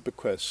very few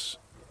bequests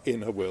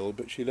in her will,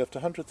 but she left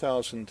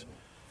 100,000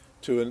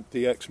 to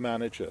the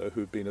ex-manager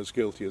who'd been as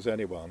guilty as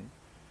anyone,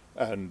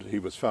 and he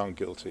was found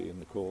guilty in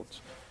the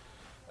courts.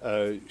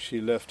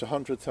 She left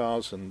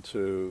 100,000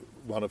 to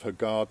one of her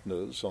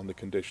gardeners on the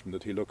condition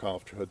that he look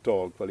after her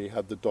dog. Well, he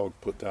had the dog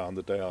put down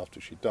the day after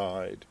she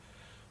died,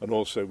 and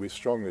also we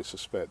strongly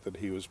suspect that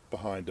he was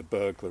behind a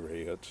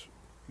burglary at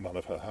one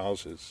of her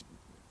houses.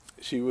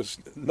 She was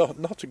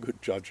not a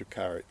good judge of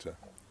character.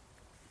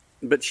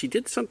 But she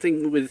did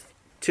something with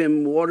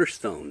Tim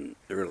Waterstone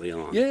early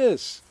on.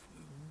 Yes.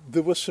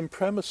 There were some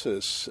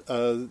premises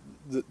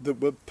that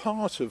were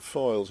part of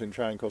Foyle's in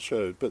Charing Cross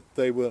Road, but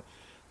they were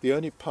the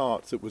only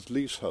part that was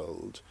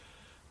leasehold.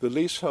 The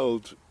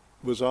leasehold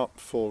was up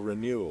for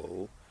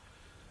renewal,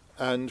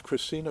 and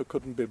Christina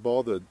couldn't be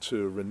bothered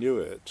to renew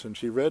it, and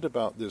she read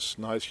about this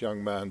nice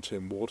young man,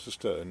 Tim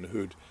Waterstone,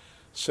 who'd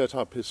set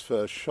up his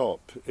first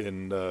shop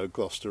in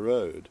Gloucester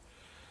Road,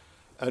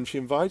 and she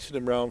invited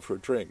him round for a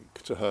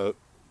drink to her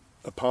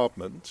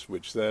apartment,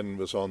 which then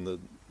was on the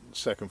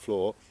second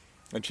floor,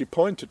 and she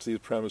pointed to these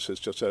premises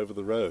just over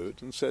the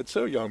road and said,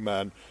 "So, young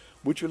man,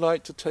 would you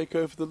like to take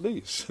over the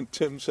lease?" And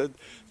Tim said,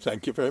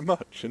 "Thank you very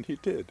much," and he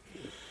did.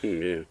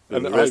 Yeah.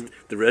 And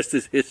the rest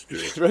is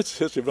history. The rest is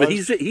history. But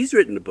he's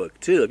written a book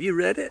too. Have you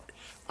read it?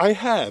 I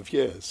have,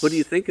 yes. What do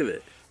you think of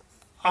it?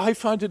 I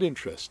find it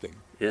interesting.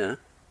 Yeah.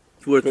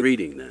 It's worth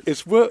reading then.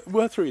 It's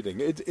worth reading.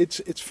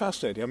 It's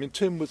fascinating. I mean,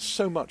 Tim was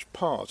so much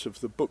part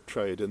of the book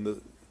trade in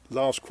the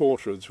last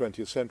quarter of the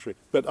 20th century.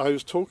 But I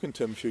was talking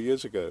to him a few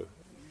years ago,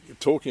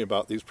 talking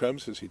about these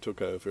premises he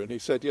took over, and he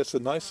said, yes, the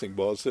nice thing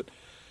was that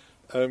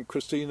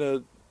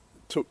Christina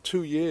took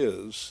 2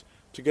 years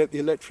to get the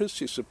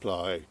electricity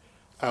supply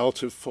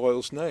out of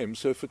Foyle's name.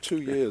 So for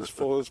 2 years,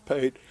 Foyle's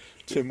paid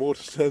Tim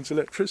Waterstone's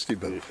electricity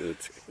bill.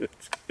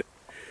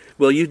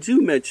 Well, you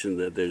do mention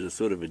that there's a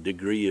sort of a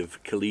degree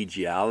of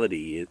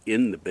collegiality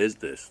in the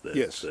business that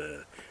Yes.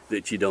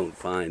 that you don't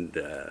find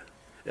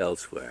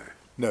elsewhere.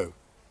 No,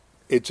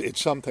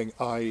 it's something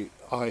I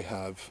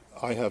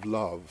have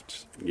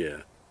loved.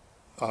 Yeah.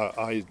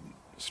 I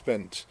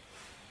spent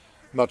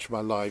much of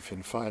my life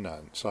in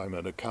finance. I'm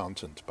an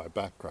accountant by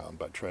background,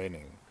 by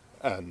training,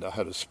 and I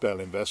had a spell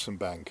in investment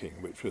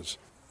banking, which was,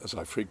 as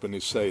I frequently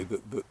say,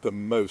 the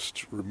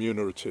most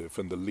remunerative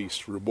and the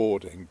least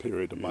rewarding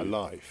period of my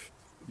life.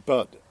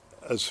 But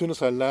as soon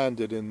as I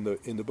landed in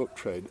the book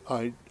trade,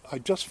 I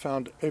just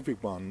found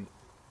everyone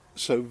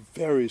so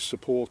very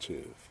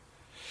supportive.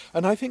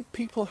 And I think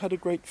people had a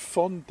great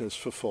fondness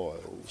for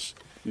Foyle's,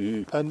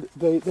 and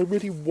they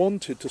really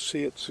wanted to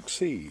see it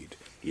succeed.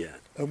 Yeah.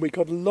 And we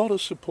got a lot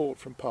of support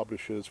from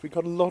publishers, we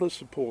got a lot of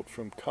support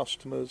from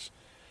customers,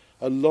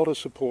 a lot of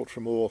support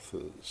from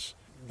authors.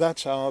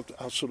 That's our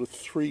sort of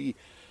 3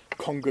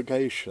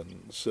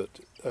 congregations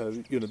that,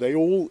 they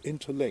all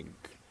interlink.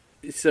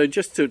 So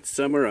just to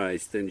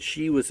summarize, then,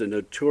 she was a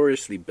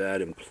notoriously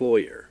bad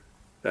employer.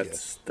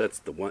 That's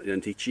the one,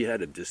 and she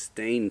had a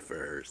disdain for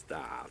her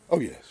staff. Oh,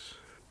 yes.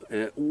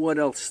 What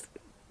else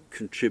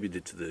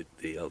contributed to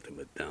the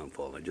ultimate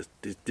downfall? And just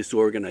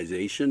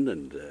disorganization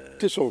and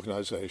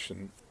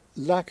Disorganization,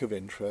 lack of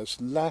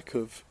interest, lack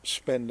of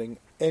spending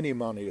any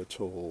money at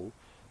all.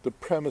 The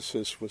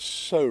premises were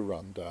so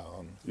run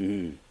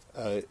down.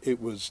 It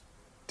was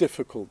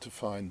difficult to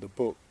find the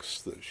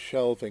books. The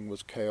shelving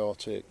was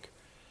chaotic.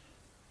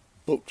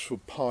 Books were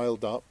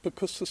piled up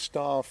because the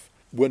staff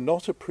were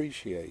not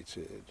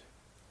appreciated,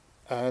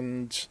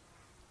 and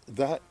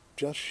that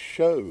just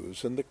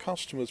shows, and the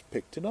customers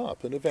picked it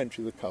up, and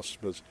eventually the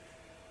customers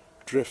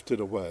drifted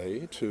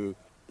away to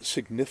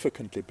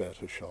significantly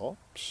better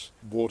shops.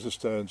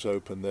 Waterstones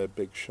opened their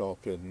big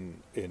shop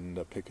in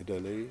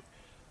Piccadilly.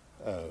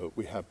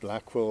 We had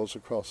Blackwell's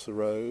across the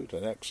road,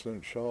 an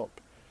excellent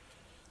shop.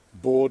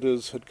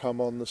 Borders had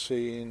come on the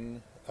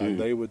scene, and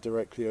they were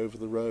directly over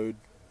the road.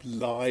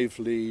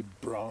 Lively,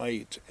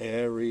 bright,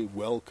 airy,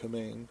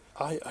 welcoming.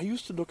 I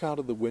used to look out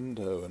of the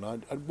window and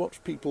I'd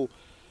watch people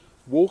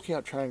walking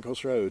up Charing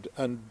Cross Road,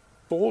 and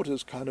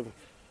Borders kind of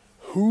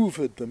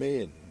hoovered them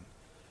in.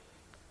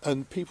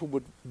 And people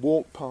would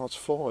walk past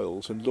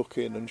Foyle's and look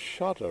in and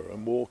shudder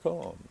and walk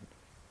on.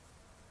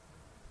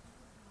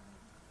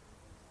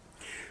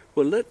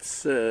 Well,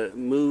 let's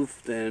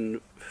move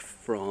then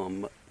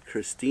from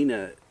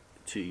Christina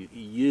to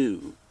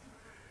you.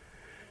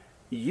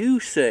 You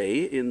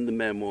say in the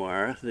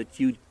memoir that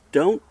you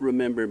don't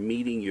remember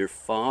meeting your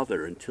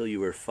father until you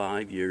were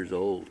 5 years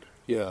old.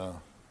 Yeah.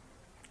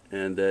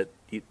 And that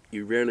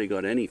you rarely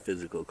got any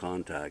physical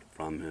contact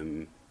from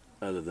him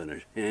other than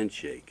a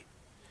handshake.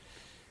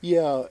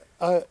 Yeah.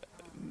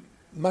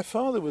 My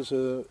father was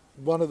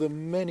one of the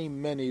many,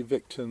 many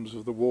victims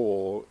of the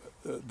war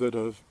that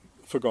are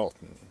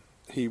forgotten.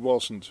 He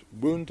wasn't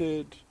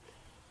wounded,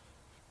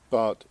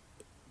 but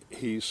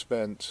he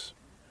spent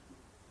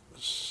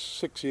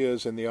 6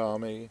 years in the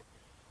army,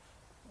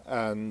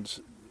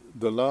 and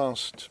the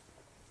last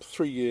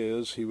 3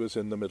 years he was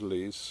in the Middle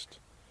East.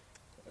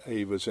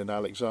 He was in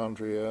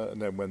Alexandria,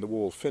 and then when the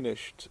war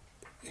finished,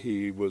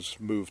 he was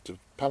moved to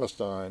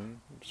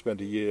Palestine,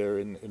 spent a year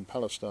in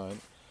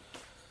Palestine.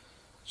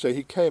 So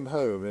he came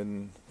home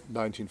in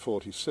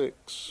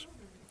 1946.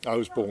 I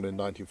was born in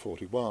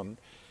 1941.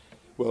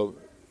 Well,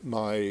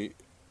 my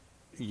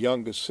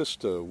younger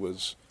sister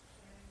was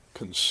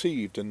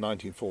conceived in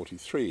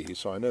 1943,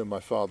 so I know my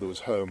father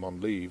was home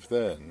on leave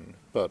then,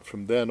 but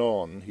from then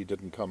on he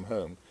didn't come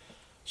home.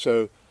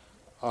 So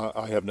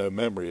I have no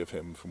memory of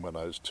him from when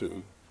I was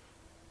 2.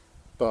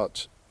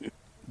 But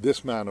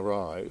this man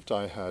arrived.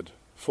 I had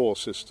 4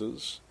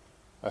 sisters.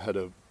 I had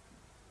a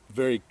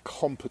very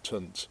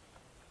competent,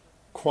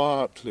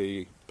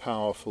 quietly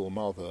powerful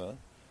mother.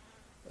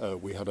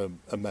 We had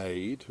a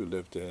maid who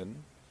lived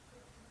in.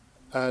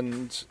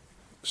 And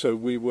so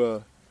we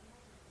were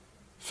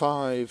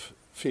 5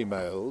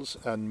 females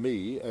and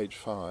me, age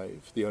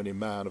 5, the only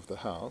man of the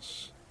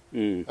house.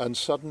 And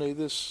suddenly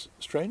this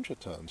stranger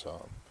turns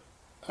up.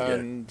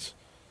 And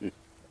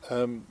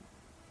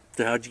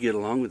So how'd you get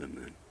along with him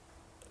then?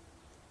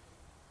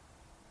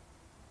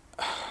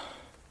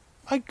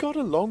 I got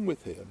along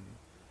with him,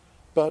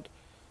 but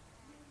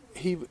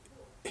he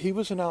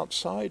was an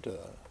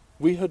outsider.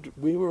 We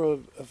were a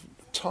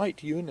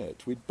tight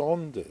unit. We'd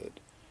bonded,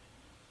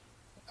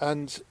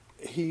 and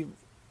he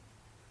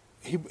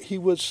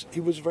was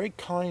a very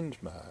kind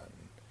man.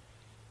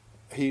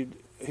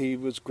 He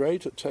was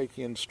great at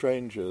taking in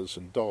strangers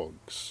and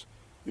dogs,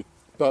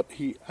 but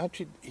he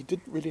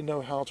didn't really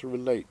know how to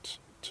relate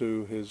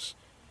to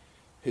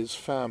his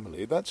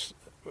family. That's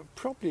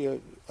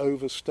probably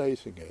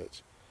overstating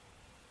it.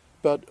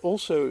 But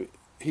also,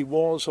 he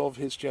was of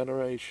his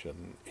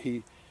generation.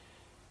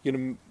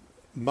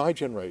 My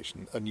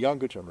generation and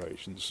younger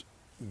generations,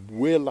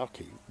 we're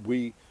lucky.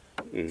 We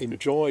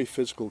enjoy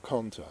physical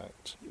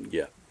contact.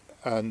 Yeah.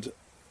 And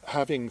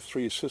having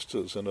 3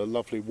 sisters and a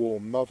lovely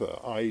warm mother,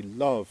 I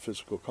love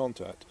physical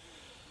contact.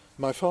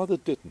 My father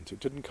didn't.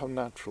 It didn't come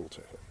natural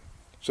to him.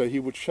 So he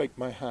would shake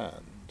my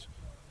hand.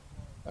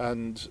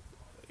 And,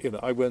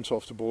 I went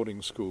off to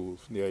boarding school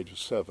from the age of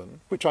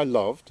 7, which I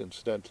loved,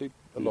 incidentally.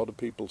 A lot of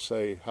people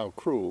say how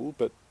cruel,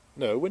 but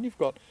no, when you've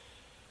got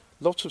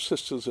lots of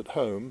sisters at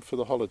home for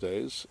the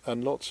holidays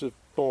and lots of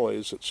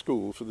boys at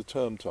school for the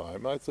term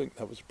time, I think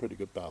that was a pretty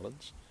good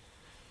balance.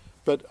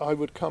 But I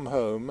would come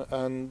home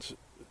and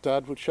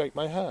Dad would shake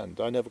my hand.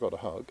 I never got a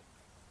hug.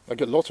 I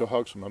get lots of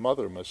hugs from my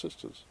mother and my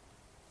sisters.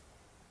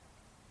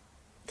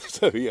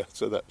 So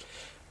that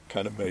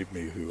kind of made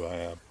me who I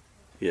am.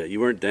 Yeah, you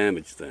weren't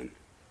damaged then.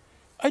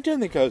 I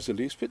don't think I was the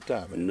least bit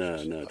damaged. No,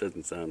 it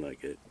doesn't sound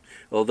like it.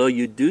 Although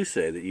you do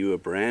say that you were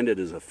branded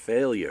as a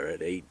failure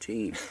at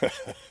 18.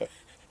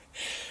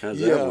 How's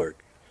that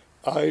work?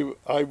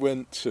 I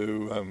went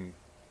to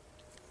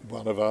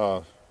one of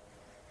our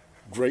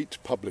great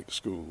public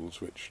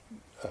schools, which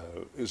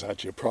is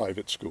actually a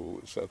private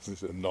school.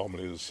 That's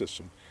anomaly of the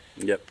system.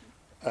 Yep.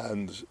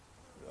 And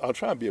I'll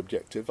try and be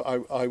objective.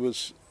 I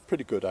was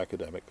pretty good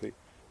academically,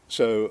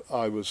 so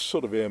I was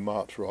sort of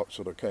earmarked for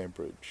Oxford or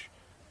Cambridge.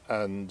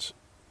 And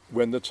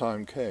when the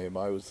time came,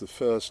 I was the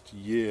first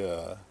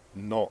year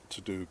not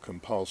to do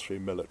compulsory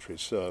military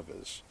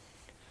service.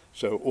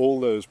 So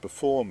all those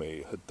before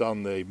me had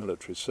done their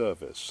military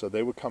service, so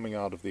they were coming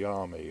out of the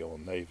army or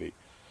navy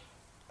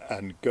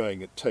and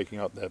taking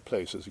up their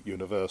places at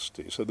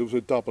university. So there was a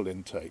double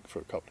intake for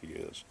a couple of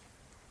years.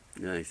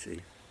 I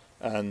see.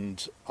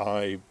 And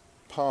I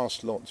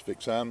passed lots of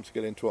exams to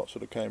get into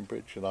Oxford or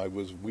Cambridge, and I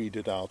was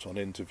weeded out on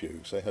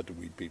interviews. They had to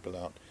weed people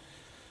out.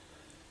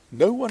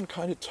 No one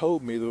kind of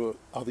told me there were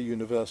other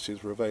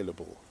universities were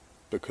available,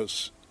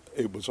 because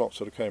it was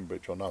Oxford or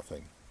Cambridge or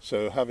nothing.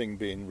 So having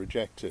been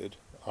rejected,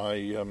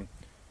 I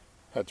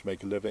had to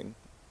make a living.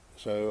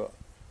 So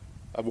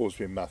I've always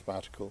been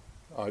mathematical.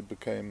 I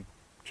became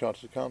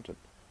chartered accountant.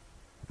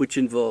 Which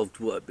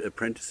involved what,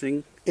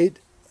 apprenticing? An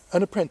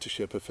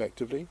apprenticeship,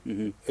 effectively.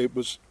 Mm-hmm. It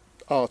was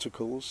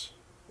articles.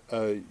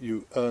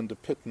 You earned a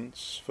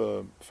pittance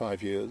for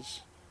 5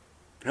 years.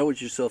 How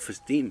was your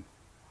self-esteem?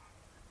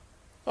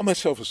 And my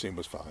self-esteem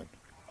was fine.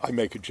 I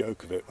make a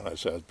joke of it when I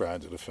say I was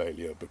branded a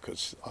failure,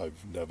 because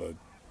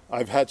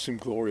I've had some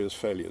glorious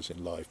failures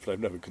in life, but I've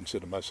never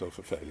considered myself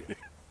a failure.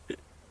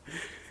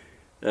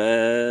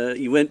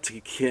 You went to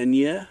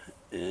Kenya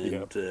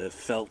and Yep.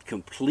 felt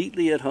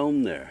completely at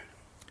home there.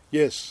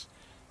 Yes,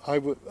 I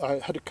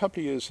had a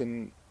couple of years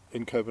in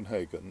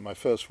Copenhagen. My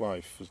first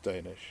wife was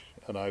Danish,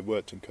 and I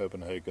worked in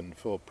Copenhagen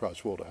for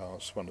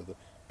Pricewaterhouse, one of the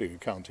big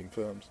accounting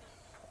firms.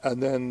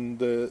 And then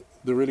there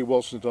really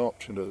wasn't an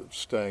option of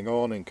staying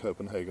on in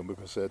Copenhagen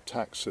because their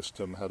tax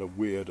system had a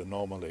weird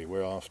anomaly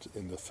where after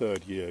in the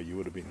third year you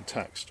would have been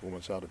taxed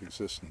almost out of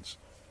existence.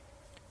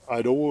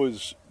 I'd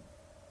always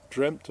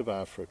dreamt of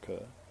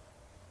Africa.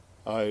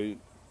 I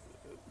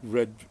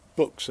read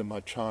books in my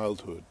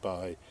childhood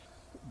by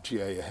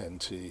G.A.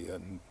 Henty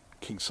and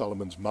King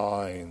Solomon's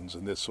Mines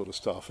and this sort of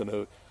stuff,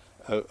 and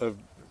a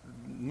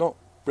not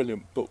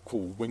brilliant book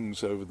called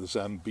Wings Over the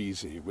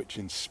Zambezi, which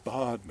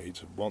inspired me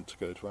to want to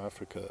go to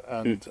Africa.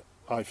 And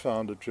I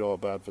found a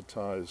job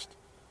advertised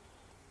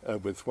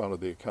with one of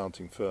the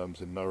accounting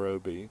firms in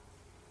Nairobi.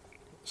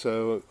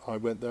 So I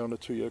went there on a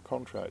 2-year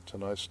contract,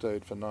 and I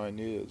stayed for 9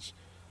 years.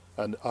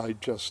 And I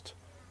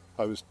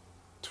was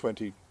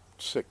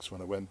 26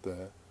 when I went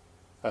there,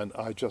 and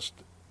I just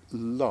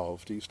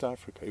loved East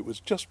Africa. It was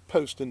just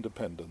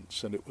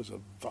post-independence, and it was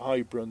a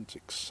vibrant,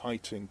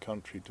 exciting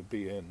country to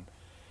be in.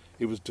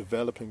 It was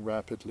developing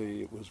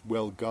rapidly, it was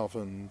well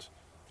governed,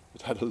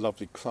 it had a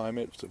lovely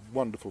climate, it was a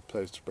wonderful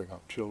place to bring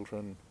up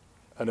children,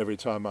 and every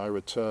time I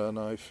return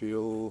I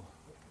feel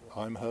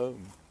I'm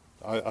home.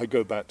 I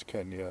go back to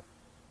Kenya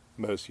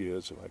most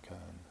years if I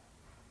can.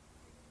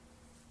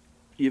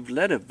 You've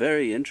led a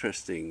very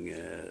interesting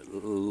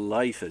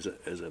life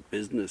as a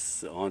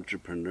business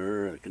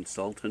entrepreneur, a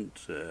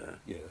consultant.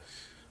 Yes.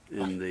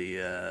 In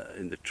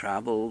the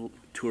travel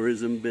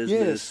tourism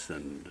business. Yes.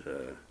 And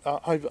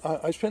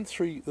I spent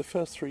the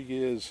first 3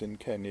 years in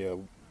Kenya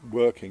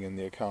working in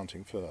the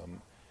accounting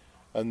firm,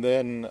 and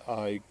then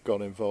I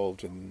got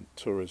involved in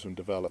tourism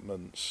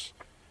developments,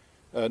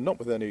 not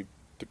with any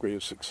degree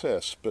of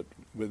success, but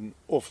with an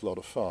awful lot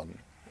of fun,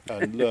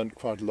 and learned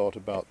quite a lot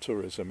about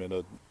tourism in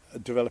a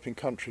developing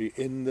country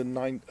in the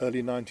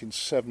early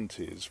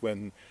 1970s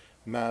when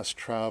mass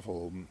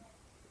travel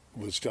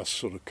was just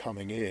sort of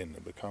coming in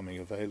and becoming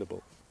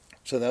available.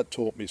 So that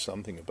taught me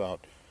something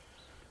about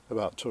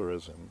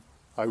tourism.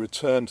 I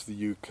returned to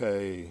the UK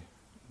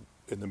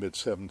in the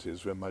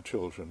mid-70s when my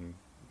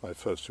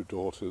first 2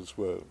 daughters,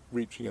 were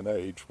reaching an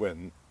age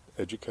when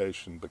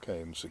education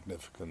became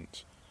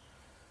significant,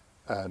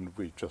 and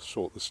we just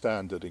thought the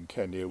standard in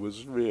Kenya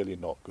was really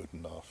not good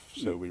enough,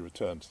 so we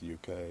returned to the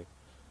UK.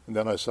 And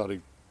then I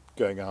started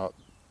going out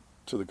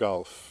to the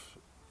Gulf,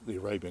 the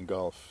Arabian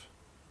Gulf,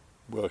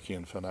 working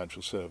in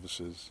financial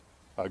services.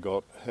 I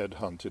got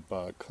headhunted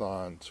by a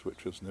client,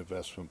 which was an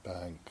investment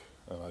bank,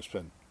 and I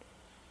spent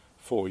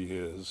 4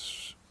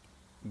 years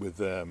with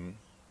them.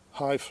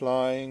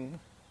 High-flying,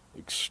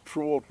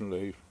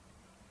 extraordinarily,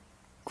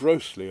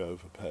 grossly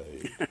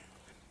overpaid.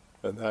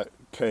 And that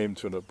came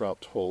to an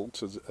abrupt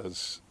halt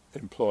as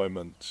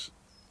employment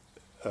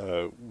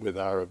with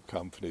Arab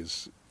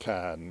companies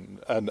can.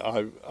 And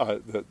I'm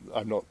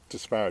not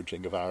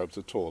disparaging of Arabs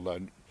at all.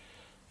 I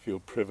feel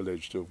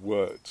privileged to have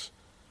worked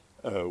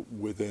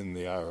within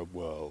the Arab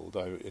world.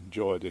 I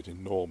enjoyed it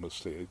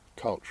enormously.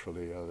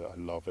 Culturally, I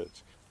love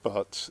it.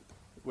 But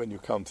when you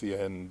come to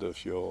the end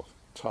of your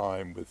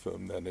time with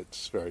them, then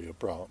it's very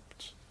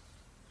abrupt.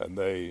 And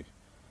I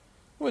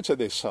wouldn't say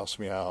they sussed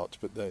me out,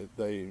 but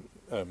they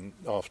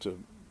after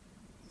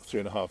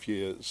 3.5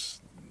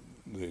 years,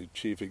 the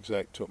chief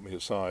exec took me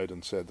aside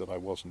and said that I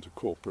wasn't a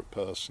corporate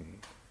person.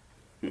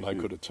 And I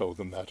could have told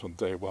them that on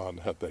day one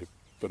had they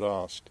but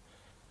asked.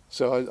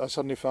 So I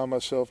suddenly found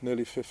myself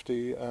nearly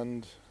 50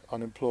 and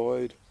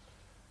unemployed,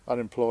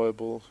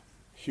 unemployable,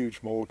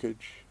 huge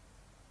mortgage,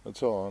 and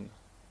so on.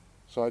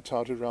 So I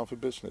touted around for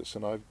business,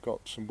 and I've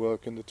got some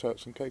work in the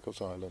Turks and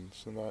Caicos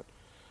Islands, and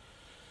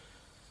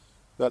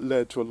that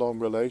led to a long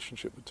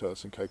relationship with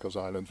Turks and Caicos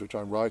Islands, which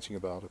I'm writing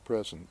about at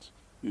present,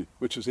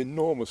 which is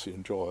enormously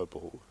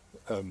enjoyable.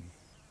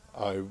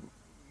 I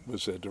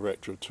was their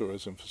director of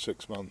tourism for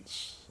 6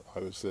 months. I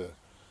was their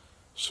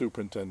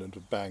superintendent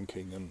of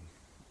banking and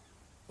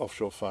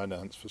offshore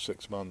finance for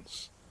 6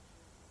 months,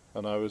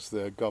 and I was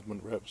their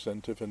government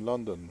representative in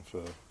London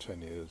for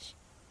 10 years.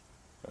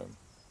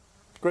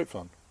 Great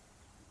fun.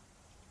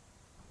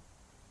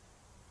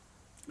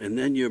 And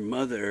then your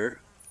mother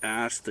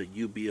asked that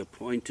you be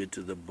appointed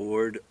to the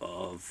board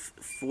of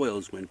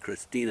Foyle's when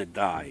Christina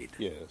died.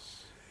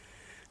 Yes.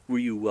 Were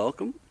you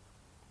welcome?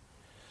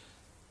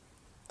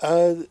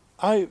 The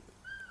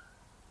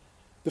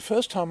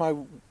first time I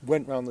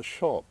went round the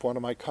shop, one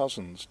of my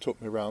cousins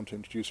took me round to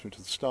introduce me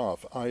to the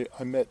staff. I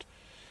met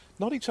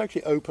not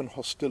exactly open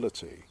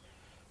hostility,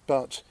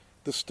 but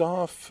the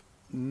staff,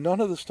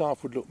 none of the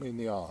staff would look me in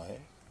the eye.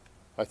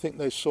 I think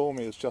they saw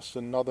me as just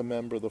another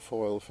member of the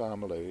Foyle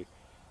family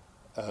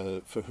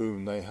for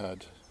whom they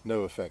had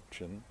no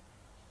affection.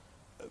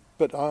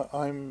 But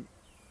I'm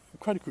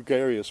quite a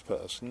gregarious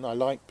person. I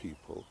like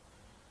people.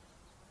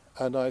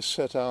 And I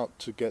set out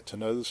to get to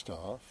know the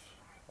staff.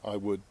 I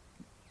would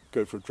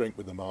go for a drink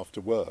with them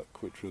after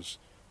work, which was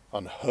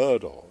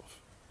unheard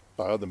of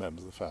by other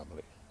members of the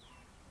family.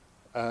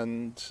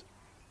 And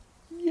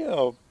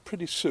yeah,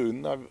 pretty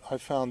soon I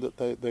found that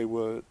they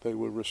were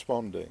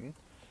responding.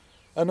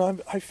 And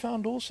I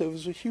found also there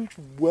was a huge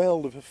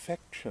well of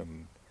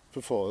affection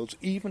for foils,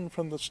 even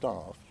from the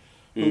staff,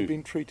 who had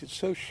been treated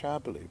so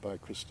shabbily by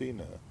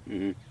Christina.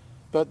 Mm-hmm.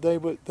 But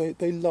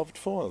they loved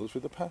foils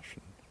with a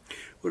passion.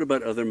 What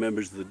about other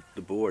members of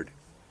the board?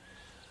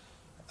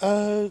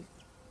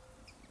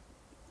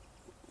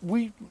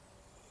 We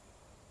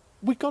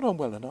got on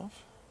well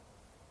enough.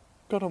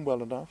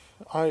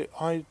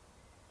 I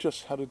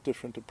just had a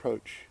different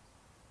approach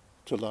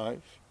to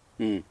life.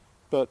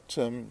 But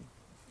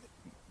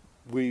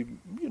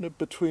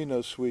between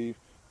us,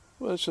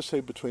 let's just say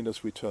between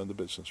us, we turned the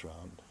business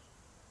round.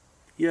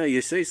 Yeah,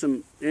 you say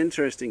some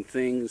interesting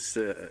things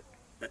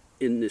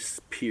in this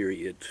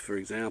period. For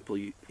example,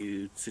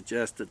 you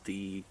suggest that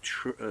the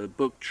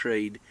book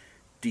trade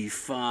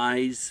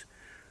defies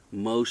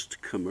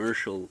most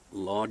commercial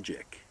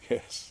logic.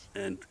 Yes.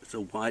 And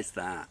so why's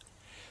that?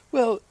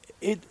 Well,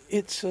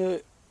 it's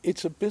a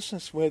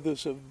business where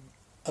there's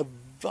a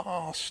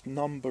vast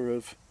number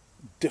of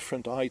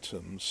different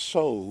items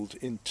sold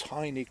in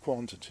tiny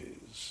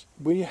quantities.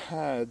 We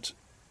had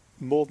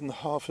more than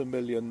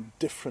 500,000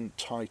 different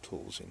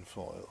titles in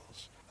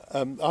foils.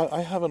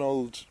 I have an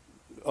old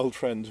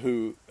friend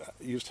who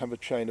used to have a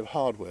chain of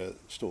hardware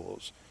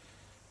stores,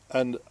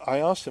 and I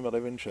asked him out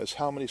of interest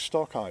how many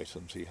stock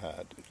items he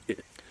had.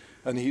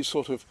 And he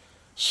sort of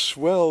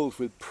swelled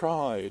with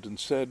pride and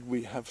said,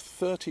 "We have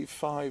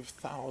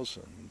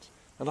 35,000.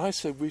 And I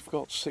said, "We've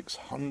got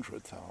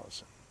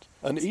 600,000.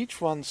 And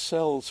each one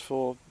sells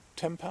for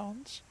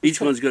 £10. Each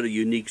one's got a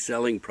unique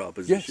selling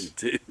proposition, yes.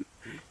 too.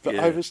 But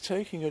Yeah. I was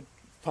taking a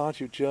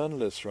party of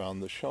journalists around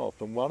the shop,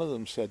 and one of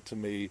them said to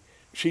me,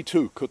 she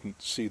too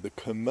couldn't see the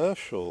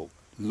commercial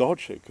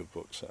logic of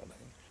book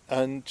selling.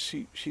 And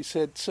she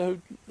said,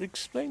 "So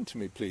explain to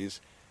me,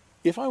 please,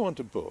 if I want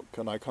a book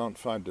and I can't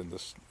find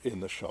it in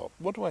the shop,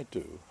 what do I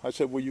do?" I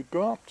said, "Well, you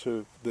go up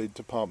to the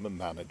department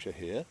manager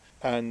here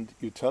and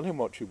you tell him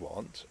what you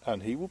want,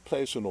 and he will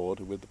place an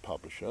order with the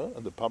publisher,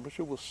 and the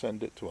publisher will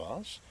send it to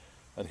us,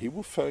 and he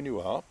will phone you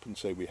up and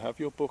say, 'We have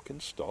your book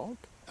in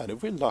stock,' and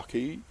if we're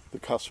lucky, the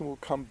customer will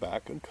come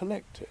back and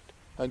collect it."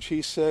 And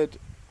she said,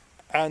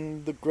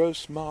 "And the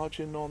gross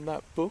margin on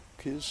that book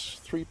is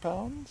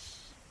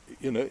 £3?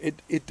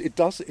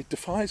 It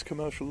defies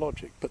commercial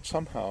logic, but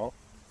somehow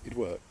it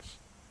works.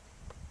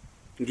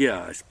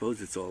 Yeah, I suppose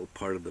it's all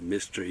part of the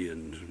mystery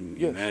and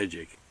Yes.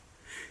 magic.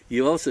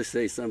 You also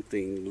say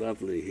something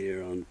lovely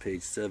here on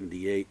page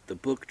 78. The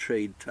book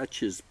trade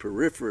touches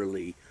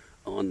peripherally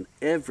on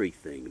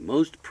everything.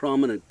 Most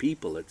prominent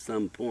people at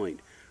some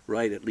point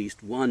write at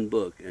least one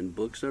book, and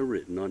books are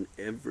written on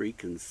every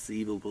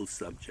conceivable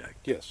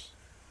subject. Yes,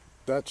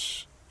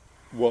 that's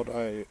what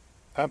I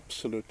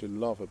absolutely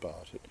love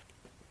about it.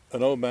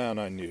 An old man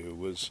I knew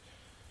was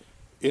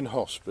in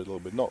hospital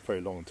with not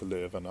very long to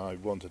live, and I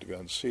wanted to go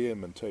and see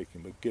him and take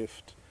him a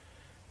gift.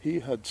 He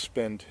had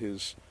spent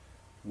his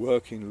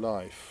working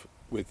life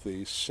with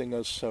the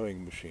Singer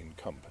Sewing Machine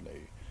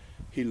Company.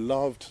 He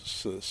loved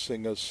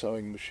Singer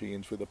sewing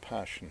machines with a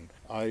passion.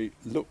 I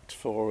looked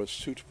for a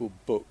suitable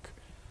book,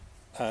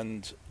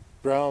 and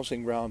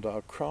browsing round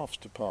our crafts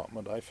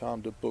department, I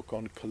found a book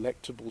on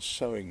collectible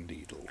sewing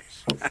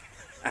needles.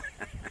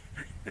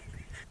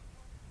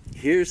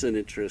 Here's an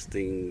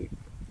interesting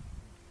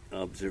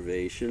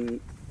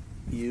observation.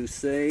 You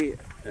say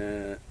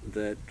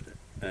that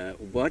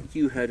what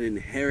you had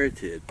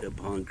inherited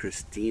upon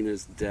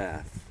Christina's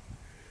death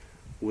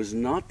was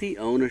not the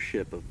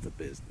ownership of the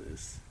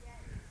business,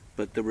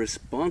 but the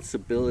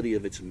responsibility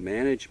of its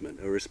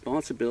management, a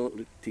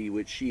responsibility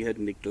which she had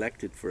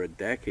neglected for a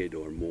decade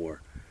or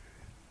more.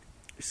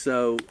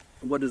 So,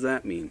 what does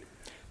that mean?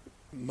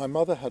 My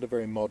mother had a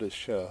very modest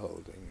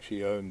shareholding.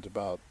 She owned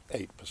about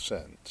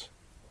 8%.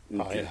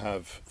 Okay. I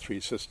have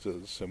 3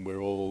 sisters, and we're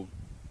all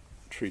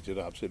treated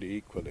absolutely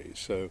equally.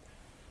 So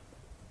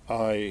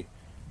I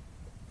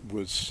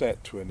was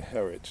set to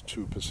inherit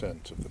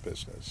 2% of the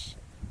business.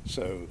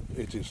 So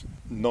it is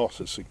not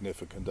a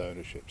significant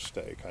ownership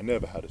stake. I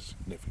never had a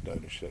significant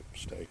ownership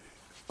stake.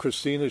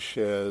 Christina's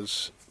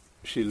shares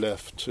she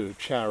left to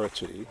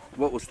charity.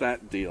 What was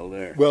that deal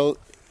there? Well,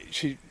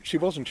 she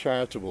wasn't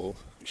charitable.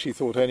 She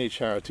thought any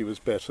charity was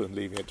better than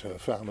leaving it to her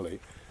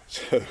family.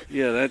 So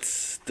Yeah,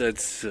 that's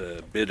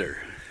bitter.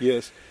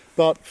 yes,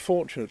 but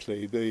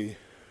fortunately,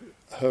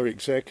 her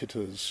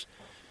executors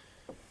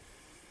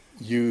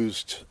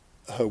used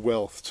her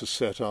wealth to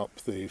set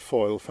up the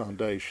Foyle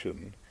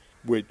Foundation,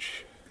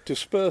 which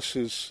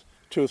disperses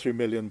 £2 or £3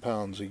 million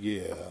a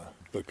year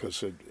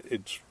because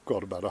it's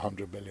got about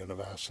 100 million of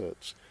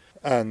assets.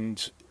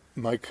 And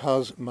my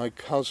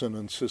cousin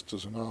and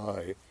sisters and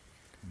I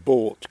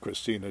bought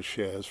Christina's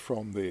shares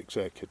from the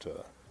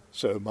executor.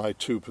 So my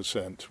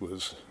 2%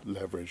 was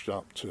leveraged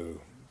up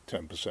to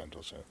 10%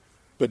 or so.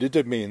 But it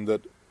did mean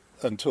that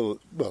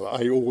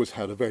I always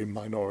had a very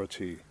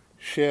minority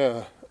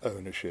share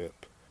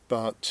ownership,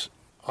 but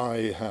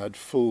I had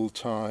full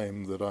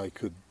time that I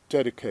could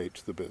dedicate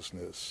to the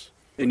business.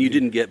 And you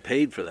didn't get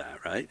paid for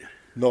that, right?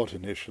 Not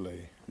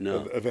initially.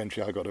 No.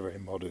 Eventually I got a very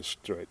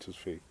modest director's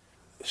fee.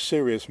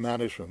 Serious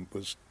management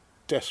was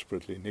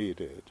desperately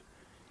needed.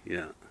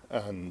 Yeah.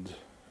 And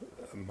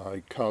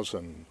my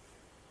cousin,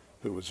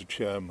 who was a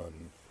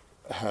chairman,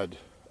 had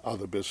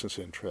other business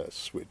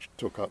interests which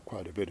took up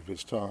quite a bit of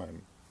his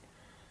time.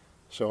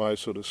 So I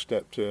sort of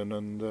stepped in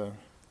and...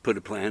 Put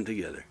a plan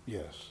together.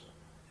 Yes.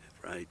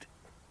 Right.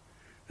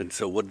 And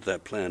so what did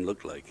that plan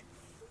look like?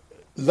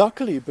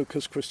 Luckily,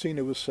 because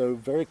Christina was so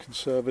very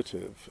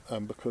conservative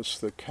and because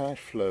the cash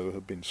flow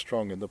had been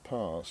strong in the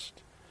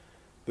past,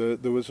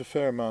 there was a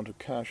fair amount of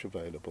cash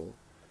available.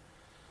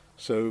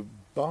 So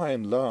by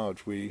and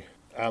large, we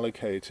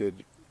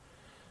allocated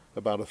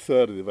about a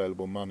third of the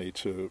available money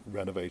to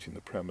renovating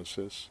the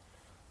premises,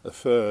 a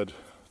third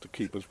to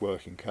keep as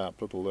working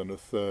capital, and a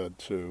third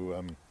to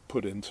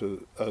put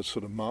into a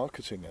sort of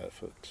marketing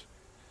effort.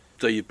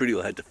 So you pretty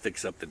well had to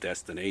fix up the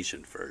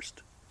destination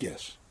first.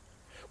 Yes.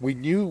 We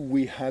knew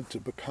we had to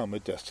become a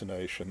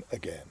destination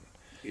again.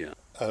 Yeah.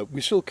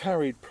 We still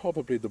carried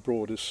probably the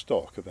broadest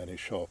stock of any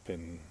shop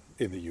in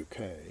the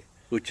UK.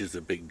 Which is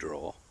a big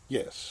draw.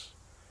 Yes.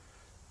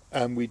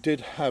 And we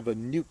did have a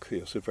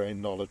nucleus of very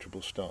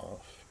knowledgeable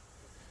staff.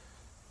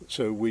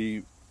 So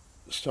we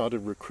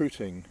started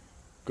recruiting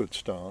good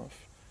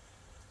staff.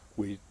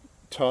 We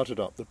tarted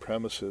up the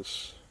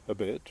premises a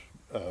bit,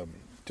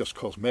 just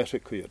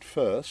cosmetically at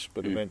first,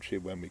 but eventually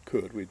when we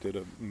could, we did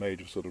a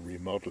major sort of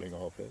remodeling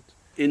of it.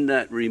 In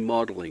that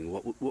remodeling,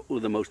 what were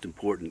the most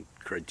important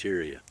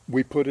criteria?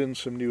 We put in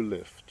some new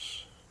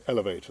lifts,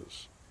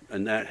 elevators.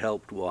 And that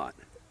helped what?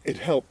 It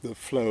helped the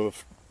flow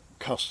of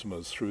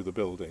customers through the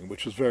building,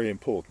 which was very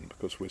important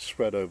because we're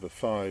spread over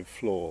 5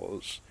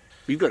 floors.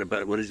 You've got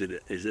about, what is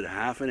it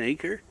half an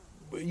acre?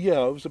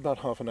 Yeah, it was about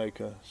half an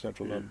acre,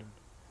 central London.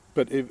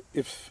 But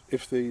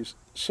if the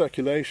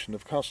circulation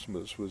of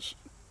customers was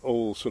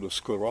all sort of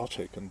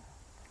sclerotic and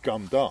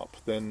gummed up,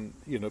 then,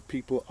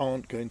 people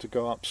aren't going to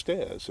go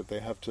upstairs if they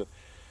have to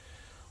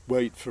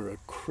wait for a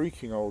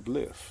creaking old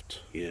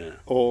lift. Yeah.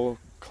 Or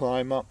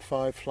climb up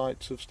 5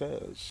 flights of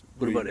stairs.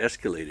 What about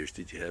escalators?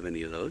 Did you have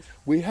any of those?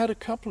 We had a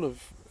couple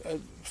of,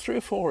 3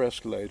 or 4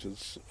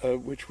 escalators,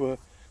 which were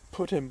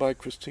put in by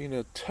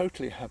Christina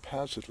totally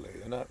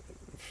haphazardly. And in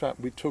fact,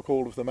 we took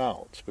all of them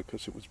out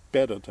because it was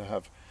better to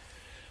have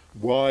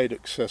wide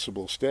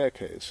accessible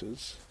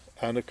staircases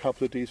and a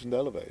couple of decent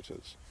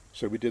elevators.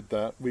 So we did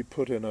that. We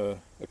put in a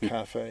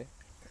cafe.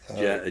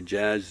 A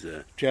jazz...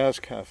 Jazz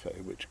cafe,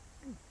 which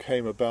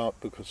came about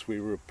because we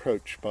were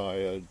approached by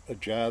a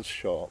jazz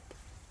shop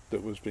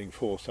that was being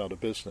forced out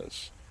of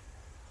business.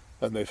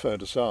 And they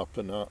phoned us up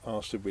and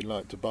asked if we'd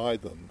like to buy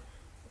them.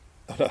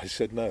 And I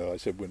said no. I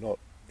said, we're not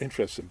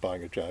interested in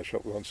buying a jazz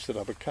shop. We want to set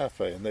up a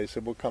cafe. And they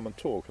said, well, come and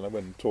talk. And I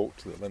went and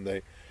talked to them. And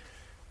they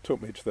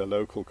took me to their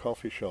local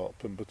coffee shop.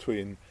 And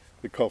between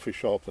the coffee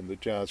shop and the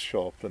jazz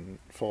shop and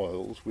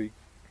Foyle's, we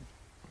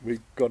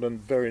got a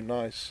very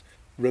nice,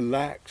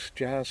 relaxed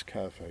jazz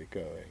cafe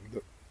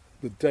going.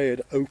 The day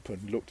it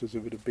opened looked as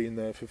if it had been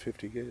there for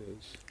 50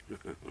 years.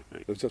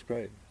 It was just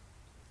great.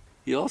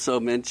 You also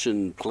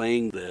mentioned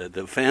playing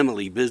the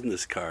family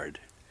business card.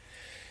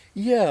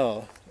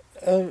 Yeah.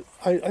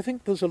 I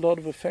think there's a lot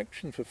of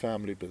affection for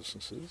family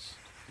businesses.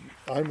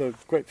 I'm a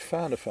great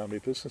fan of family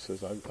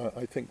businesses.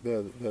 I think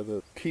they're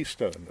the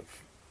keystone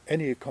of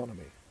any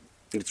economy.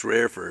 It's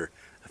rare for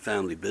a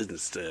family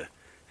business to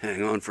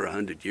hang on for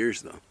 100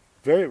 years, though.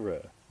 Very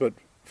rare, but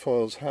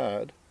Foyle's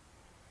had,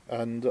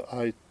 and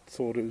I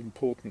thought it was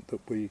important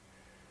that we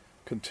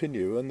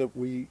continue and that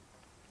we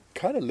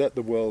kind of let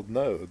the world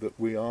know that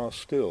we are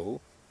still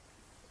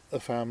a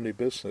family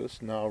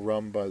business now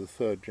run by the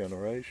 3rd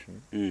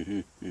generation.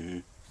 Mm-hmm, mm-hmm.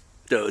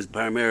 So it was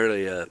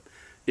primarily a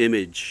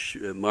image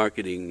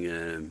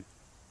marketing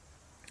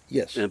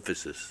yes.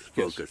 emphasis,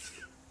 focus.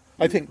 Yes.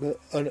 I think that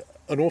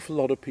an awful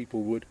lot of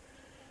people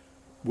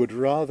would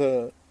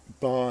rather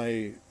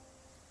buy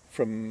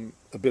from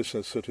a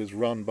business that is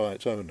run by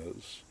its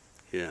owners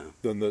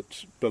than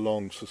that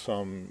belongs to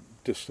some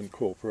distant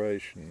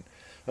corporation.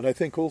 And I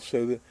think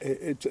also that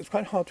it's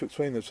quite hard to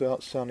explain this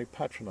without sounding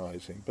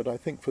patronising, but I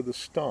think for the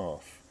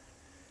staff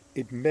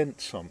it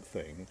meant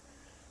something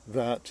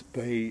that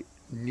they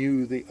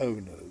knew the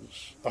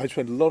owners. I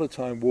spent a lot of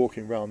time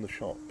walking around the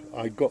shop.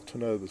 I got to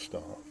know the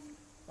staff.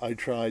 I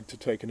tried to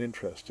take an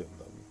interest in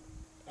them.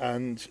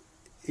 And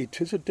it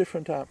is a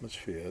different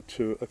atmosphere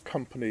to a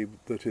company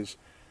that is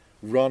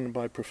run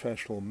by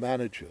professional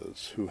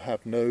managers who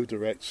have no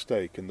direct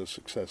stake in the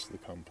success of the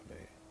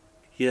company.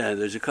 Yeah,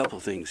 there's a couple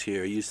things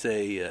here. You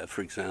say,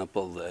 for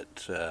example,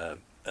 that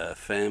a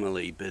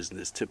family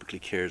business typically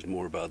cares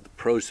more about the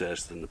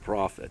process than the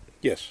profit.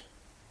 Yes,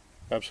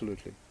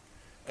 absolutely.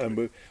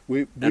 And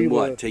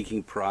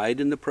taking pride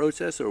in the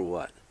process or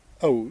what?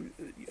 Oh,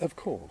 of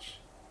course.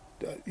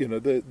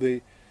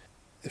 The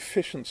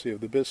efficiency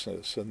of the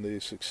business and the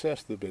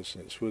success of the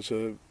business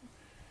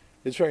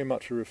is very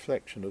much a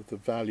reflection of the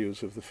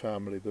values of the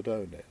family that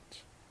own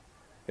it.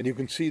 And you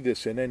can see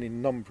this in any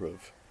number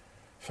of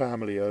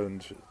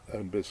family-owned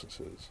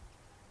businesses.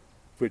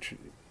 which,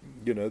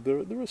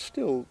 there are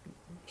still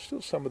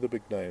some of the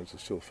big names are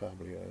still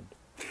family owned.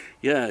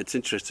 Yeah, it's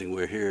interesting.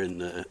 We're here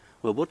in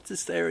what's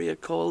this area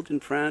called in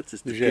France?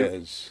 It's The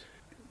Gers.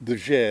 The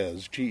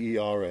Gers,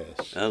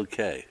 Gers.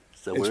 Okay.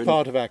 So it's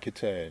part of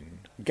Aquitaine,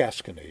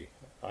 Gascony.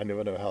 I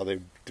never know how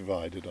they've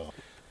divided up.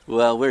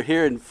 Well, we're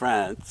here in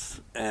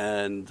France,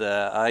 and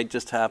I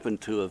just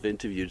happened to have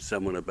interviewed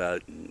someone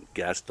about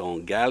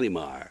Gaston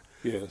Gallimard.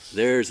 Yes.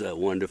 There's a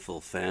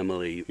wonderful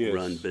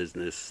family-run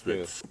business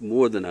that's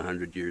more than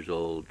 100 years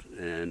old,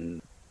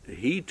 and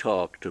he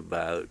talked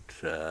about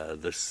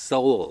the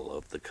soul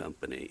of the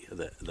company,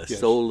 the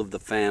soul of the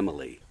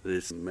family,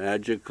 this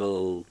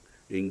magical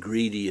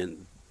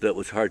ingredient that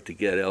was hard to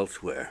get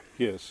elsewhere.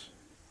 Yes,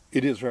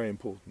 it is very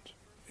important.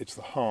 It's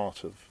the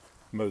heart of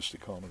most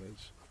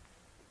economies.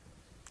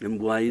 And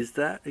why is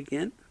that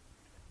again?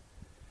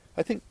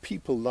 I think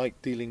people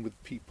like dealing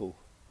with people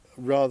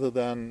rather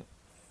than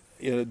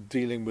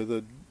dealing with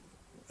a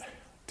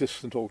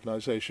distant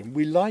organisation.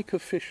 We like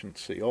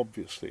efficiency,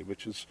 obviously,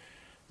 which is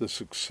the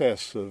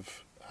success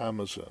of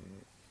Amazon,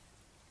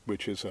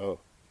 which is a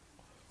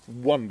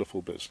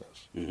wonderful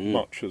business,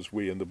 much as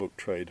we in the book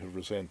trade have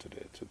resented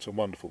it. It's a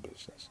wonderful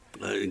business.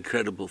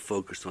 Incredible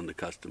focus on the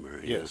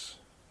customer. Yes.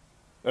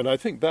 And I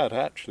think that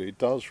actually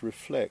does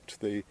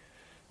reflect the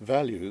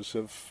values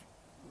of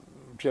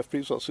Jeff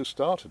Bezos, who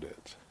started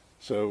it.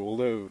 So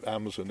although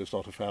Amazon is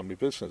not a family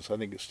business, I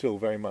think it still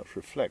very much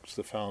reflects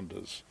the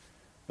founder's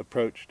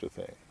approach to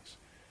things.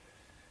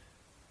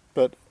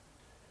 But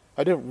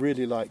I don't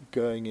really like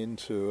going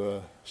into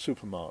a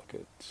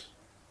supermarket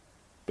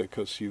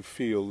because you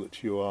feel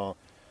that you are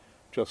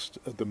just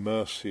at the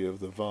mercy of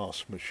the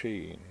vast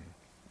machine.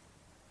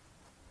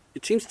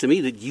 It seems to me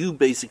that you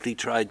basically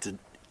tried to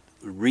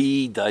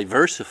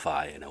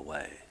re-diversify in a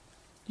way.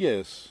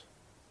 Yes.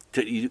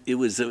 It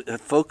was a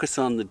focus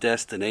on the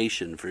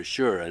destination for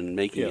sure, and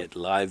making it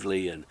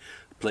lively and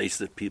a place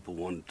that people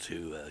wanted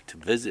to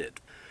visit.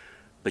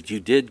 But you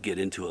did get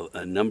into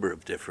a number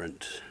of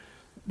different...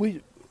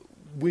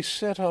 We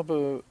set up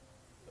a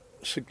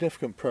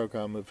significant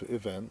program of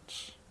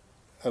events.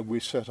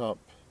 We set up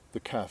the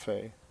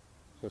cafe,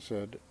 as I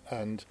said,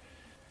 and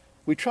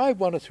we tried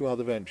one or two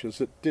other ventures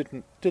that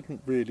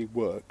didn't really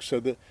work. So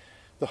the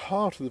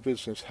heart of the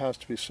business has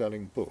to be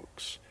selling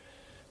books,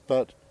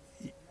 but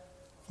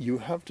you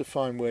have to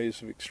find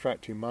ways of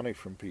extracting money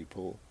from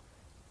people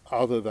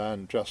other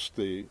than just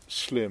the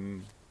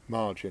slim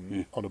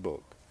margin on a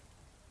book.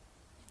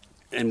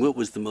 And what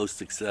was the most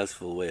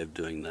successful way of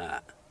doing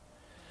that?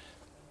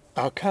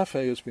 Our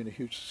cafe has been a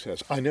huge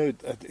success. I know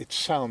that it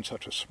sounds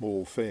such a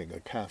small thing,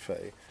 a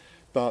cafe,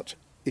 but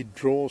it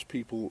draws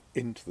people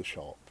into the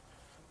shop.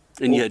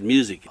 And you had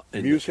music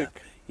in the cafe.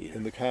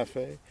 In the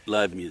cafe.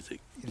 Live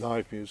music.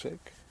 Live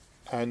music.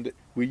 And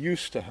we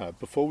used to have,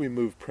 before we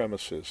moved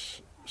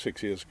premises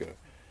 6 years ago,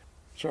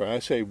 sorry, I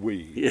say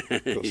we,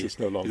 because it's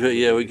no longer...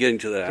 Yeah, we're getting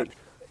to that.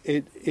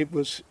 It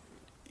was,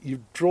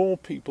 you draw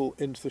people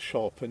into the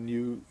shop and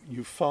you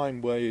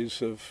find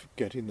ways of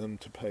getting them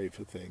to pay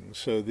for things.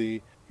 So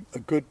a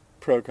good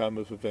program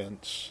of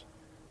events,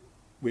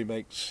 we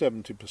make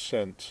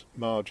 70%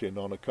 margin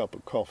on a cup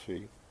of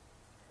coffee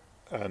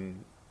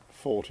and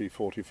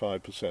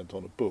 45%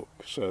 on a book.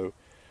 So,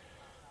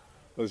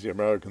 as the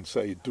Americans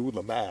say, do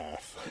the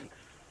math.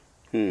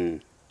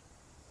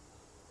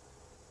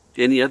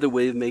 Any other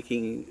way of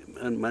making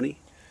money?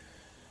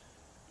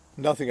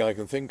 Nothing I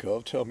can think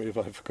of. Tell me if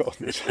I've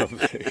forgotten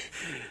something.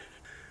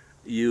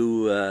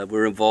 You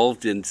were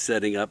involved in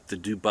setting up the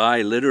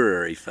Dubai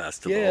Literary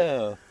Festival.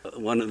 Yeah.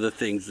 One of the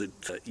things that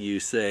you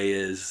say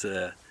is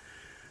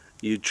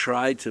you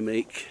tried to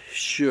make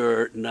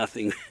sure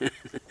nothing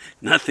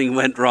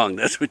went wrong.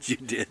 That's what you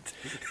did.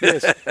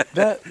 Yes,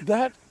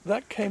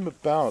 that came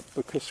about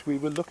because we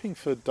were looking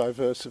for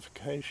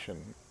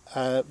diversification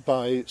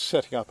by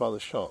setting up other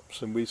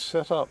shops, and we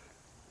set up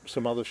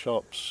some other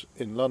shops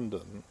in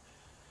London.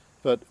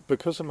 But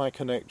because of my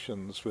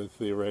connections with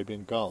the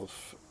Arabian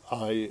Gulf,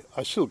 I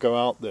still go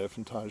out there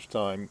from time to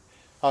time.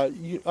 I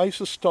used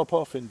to stop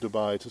off in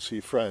Dubai to see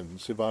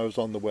friends if I was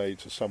on the way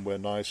to somewhere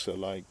nicer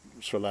like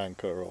Sri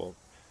Lanka or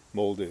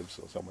Maldives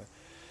or somewhere.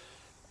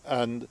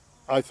 And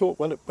I thought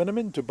when I'm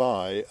in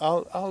Dubai,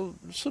 I'll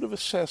sort of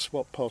assess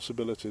what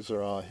possibilities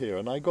there are here.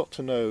 And I got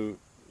to know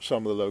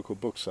some of the local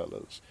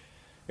booksellers,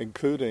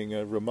 including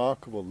a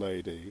remarkable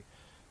lady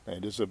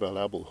named Isabel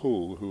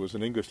Abul-Hul, who was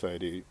an English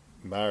lady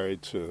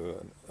married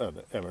to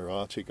an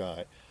Emirati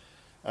guy.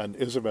 And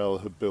Isabel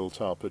had built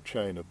up a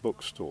chain of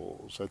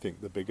bookstores, I think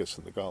the biggest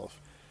in the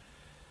Gulf.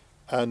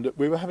 And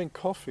we were having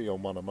coffee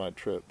on one of my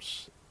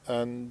trips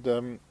and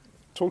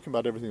talking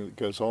about everything that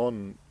goes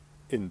on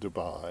in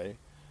Dubai.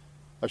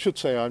 I should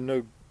say I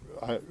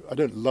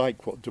don't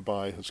like what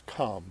Dubai has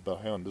come,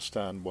 but I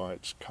understand why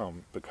it's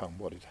become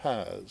what it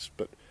has.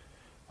 But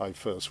I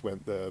first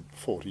went there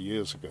 40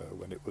 years ago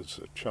when it was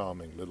a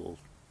charming little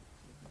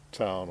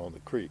town on the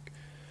creek.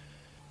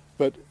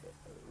 But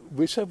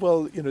we said,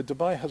 well,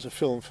 Dubai has a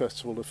film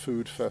festival, a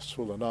food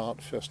festival, an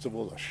art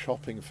festival, a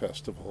shopping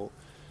festival.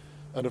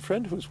 And a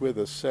friend who was with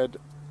us said,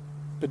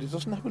 but it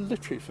doesn't have a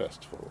literary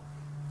festival.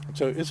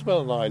 So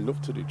Isabel and I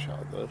looked at each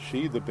other,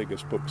 she the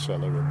biggest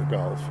bookseller in the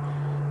Gulf,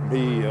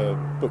 me a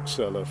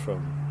bookseller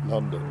from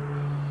London,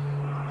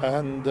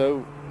 and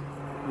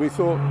we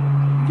thought,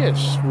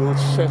 yes, we'll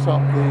set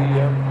up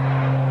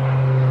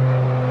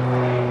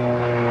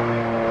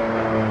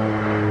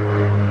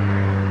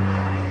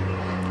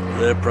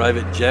the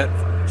private jet,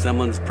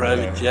 someone's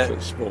private jet.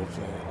 It's a small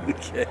plane.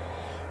 Okay.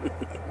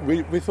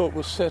 We thought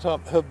we'll set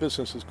up, her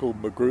business is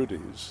called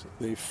Magrudy's,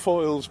 the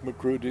Foyle's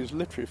Magrudy's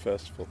Literary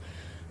Festival.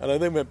 And I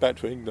then went back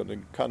to England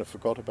and kind of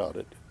forgot about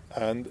it.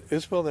 And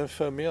Isabel then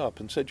phoned me up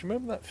and said, do you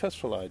remember that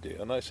festival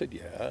idea? And I said,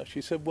 yeah.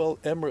 She said, well,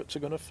 Emirates are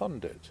going to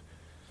fund it.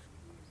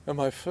 And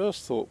my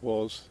first thought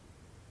was,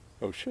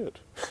 oh shit,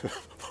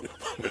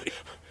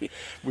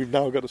 we've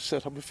now got to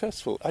set up a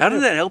festival. How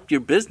did that help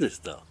your business,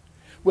 though?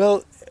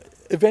 Well,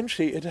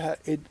 eventually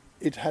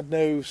it had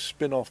no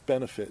spin-off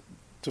benefit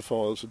to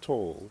Foyle's at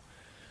all.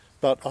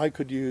 But I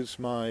could use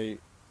my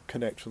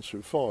connections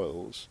through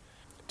Foyle's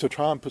to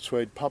try and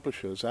persuade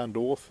publishers and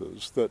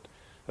authors that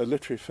a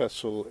literary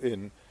festival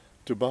in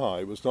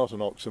Dubai was not an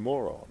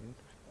oxymoron.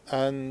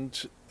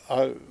 And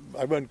I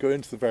won't go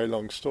into the very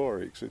long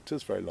story, because it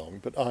is very long,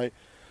 but I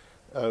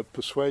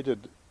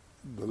persuaded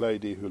the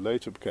lady who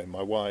later became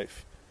my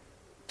wife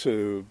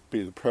to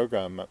be the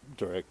program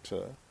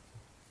director.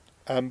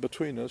 And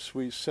between us,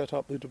 we set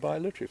up the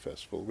Dubai Literary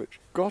Festival, which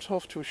got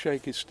off to a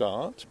shaky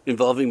start.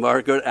 Involving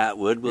Margaret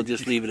Atwood, we'll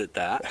just leave it at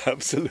that.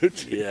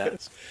 Absolutely, yeah.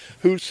 Yes.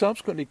 Who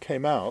subsequently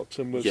came out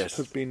and Yes.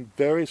 has been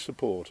very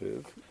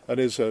supportive and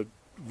is a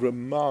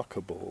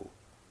remarkable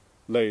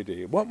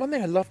lady. One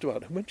thing I loved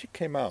about her, when she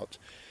came out,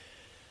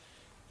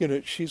 you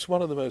know, she's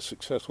one of the most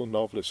successful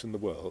novelists in the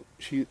world.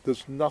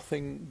 There's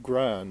nothing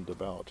grand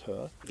about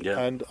her. Yeah.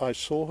 And I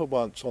saw her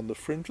once on the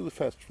fringe of the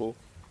festival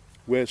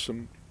where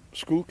some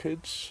school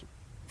kids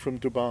from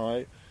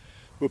Dubai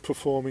were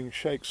performing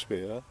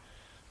Shakespeare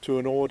to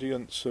an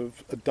audience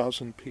of a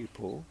dozen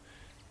people,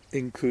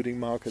 including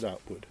Margaret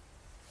Atwood.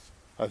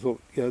 I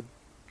thought, yeah,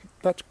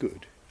 that's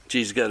good.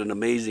 She's got an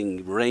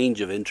amazing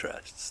range of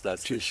interests,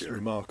 that's for She's sure.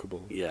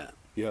 remarkable. Yeah.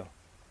 Yeah.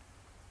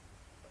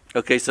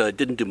 Okay, so it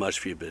didn't do much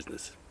for your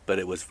business, but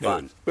it was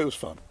fun. Yeah, but it was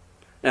fun.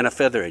 And a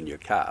feather in your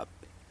cap.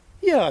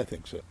 Yeah, I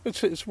think so.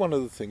 It's one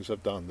of the things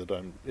I've done that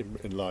I'm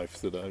in life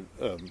that I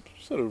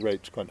sort of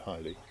rate quite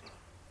highly.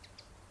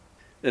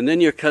 And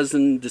then your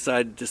cousin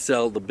decided to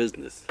sell the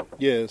business.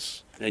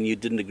 Yes. And you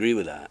didn't agree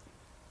with that.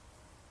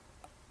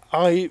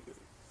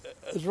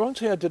 As long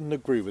as I didn't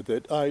agree with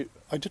it, I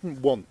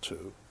didn't want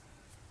to,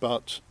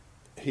 but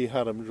he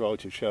had a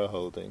majority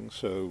shareholding,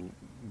 so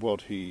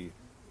what he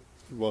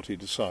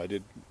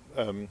decided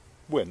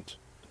went.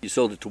 You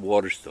sold it to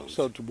Waterstones.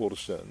 Sold to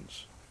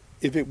Waterstones.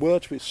 If it were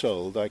to be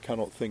sold, I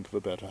cannot think of a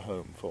better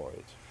home for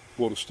it.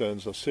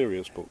 Waterstones are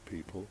serious book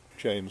people.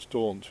 James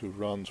Daunt, who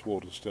runs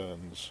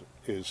Waterstones,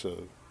 is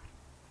an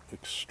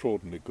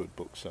extraordinarily good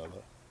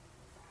bookseller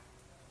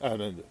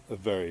and a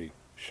very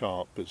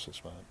sharp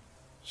businessman.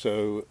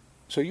 So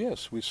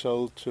yes, we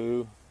sold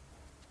to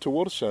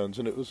Waterstones,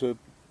 and it was a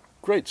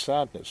great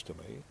sadness to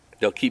me.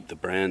 They'll keep the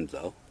brand,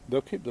 though.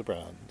 They'll keep the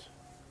brand.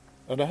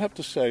 And I have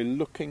to say,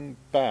 looking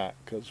back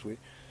as we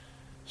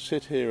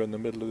sit here in the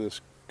middle of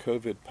this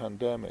COVID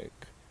pandemic,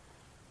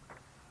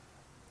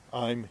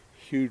 I'm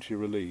hugely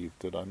relieved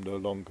that I'm no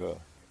longer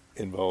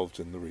involved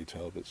in the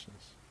retail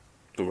business.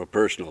 From a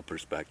personal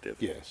perspective.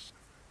 Yes.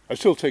 I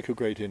still take a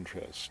great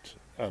interest,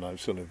 and I'm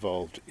still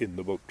involved in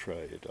the book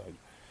trade. I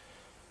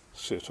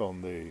sit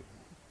on the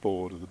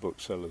board of the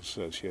Booksellers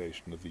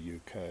Association of the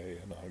UK,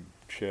 and I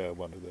chair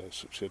one of their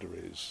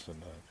subsidiaries.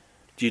 And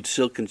Do you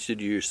still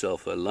consider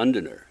yourself a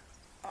Londoner?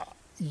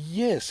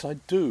 Yes, I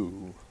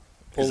do.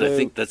 Because I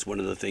think that's one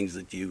of the things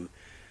that you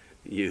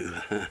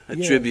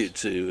attribute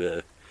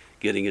to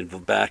getting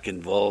back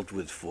involved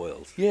with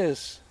Foyle's.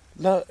 Yes.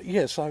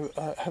 Yes,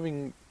 I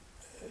having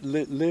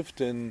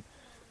lived in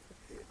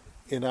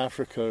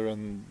Africa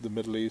and the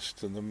Middle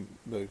East and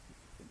the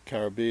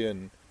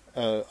Caribbean,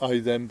 I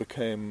then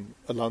became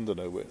a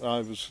Londoner. I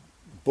was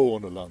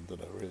born a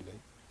Londoner, really.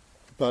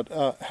 But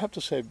I have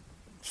to say,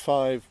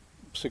 5-6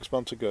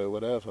 months ago,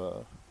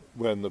 whatever,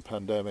 when the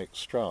pandemic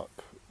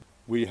struck,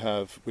 we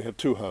have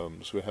two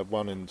homes. We have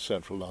one in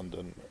central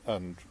London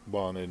and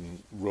one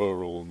in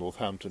rural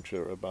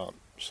Northamptonshire, about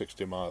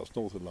 60 miles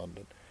north of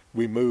London.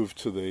 We moved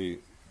to the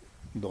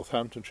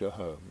Northamptonshire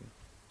home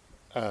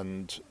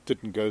and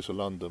didn't go to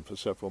London for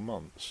several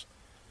months.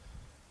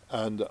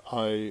 And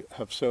I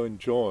have so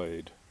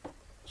enjoyed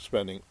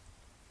spending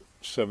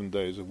 7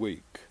 days a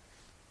week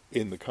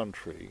in the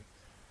country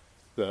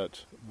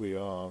that we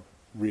are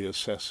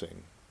reassessing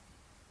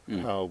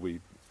how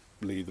we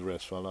lead the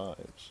rest of our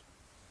lives.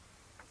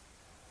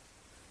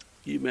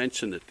 You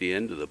mentioned at the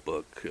end of the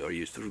book, or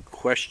you sort of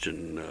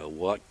question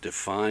what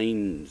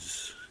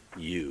defines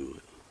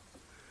you,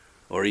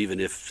 or even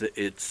if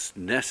it's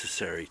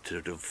necessary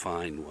to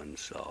define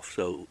oneself.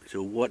 So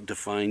what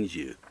defines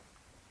you?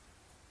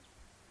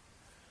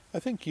 I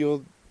think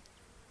you're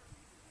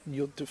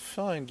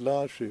defined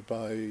largely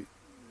by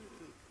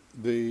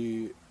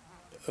the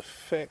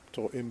effect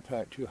or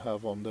impact you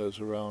have on those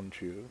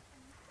around you,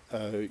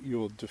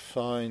 you're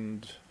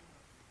defined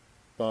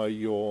by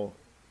your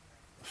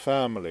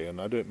family,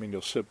 and I don't mean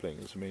your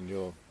siblings, I mean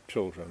your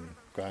children,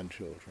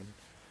 grandchildren,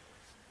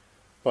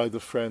 by the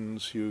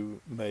friends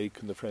you make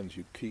and the friends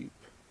you keep,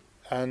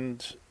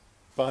 and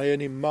by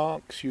any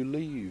marks you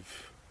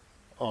leave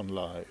on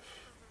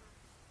life.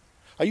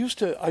 I used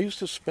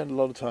to spend a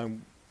lot of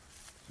time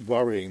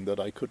worrying that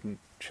I couldn't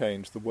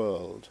change the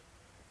world,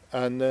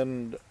 and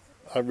then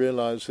I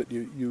realized that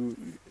you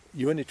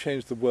only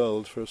change the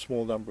world for a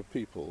small number of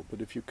people, but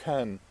if you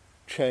can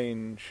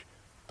change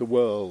the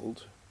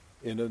world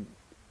in a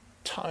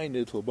tiny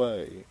little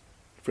way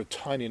for a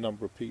tiny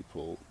number of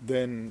people,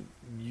 then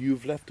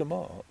you've left a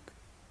mark.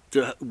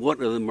 So what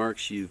are the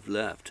marks you've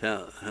left?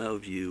 How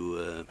have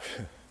you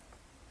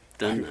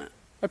done that?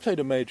 I played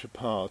a major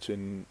part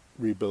in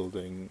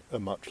rebuilding a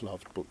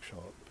much-loved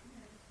bookshop.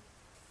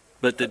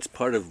 But it's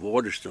part of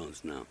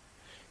Waterstones now.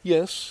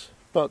 Yes,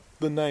 but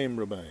the name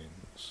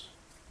remains,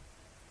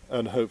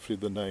 and hopefully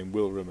the name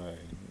will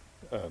remain.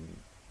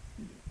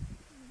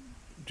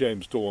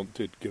 James Daunt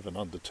did give an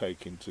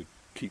undertaking to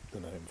keep the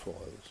name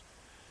Foyles.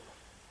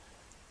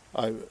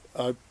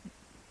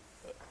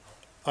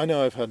 I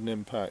know I've had an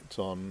impact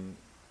on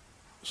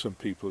some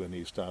people in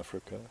East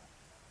Africa.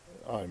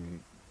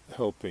 I'm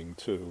helping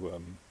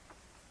to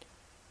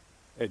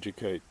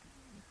educate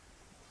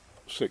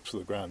 6 of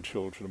the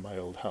grandchildren of my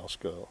old house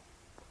girl,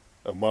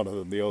 and one of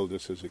them, the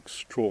oldest, is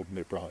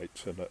extraordinarily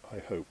bright, and I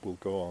hope will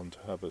go on to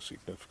have a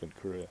significant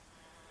career.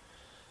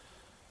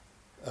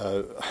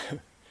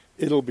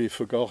 It'll be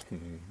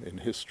forgotten in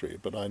history,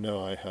 but I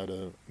know I had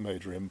a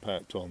major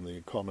impact on the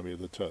economy of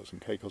the Turks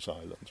and Caicos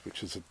Islands,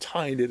 which is a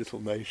tiny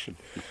little nation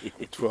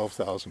with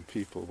 12,000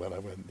 people when I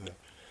went there.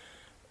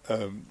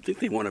 I think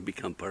they want to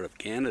become part of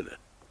Canada.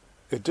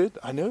 It did,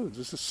 I know,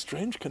 there's a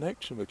strange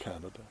connection with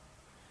Canada.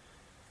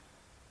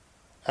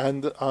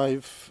 And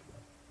I've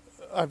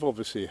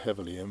obviously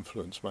heavily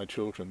influenced my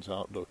children's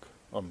outlook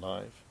on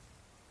life.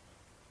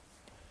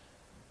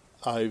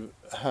 I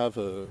have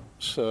a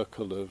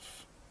circle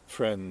of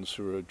friends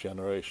who are a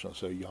generation or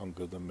so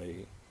younger than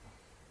me,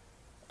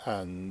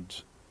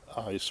 and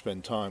I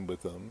spend time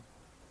with them.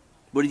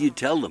 What do you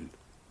tell them?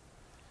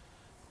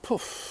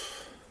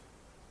 Poof.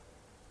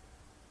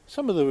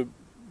 Some of the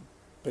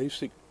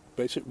basic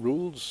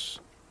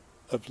rules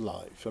of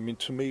life. I mean,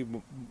 to me,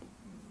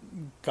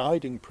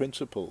 guiding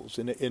principles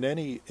in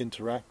any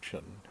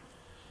interaction,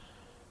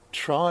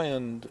 try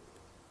and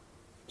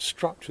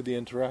structure the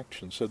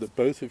interaction so that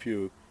both of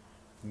you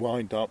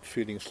wind up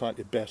feeling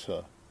slightly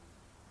better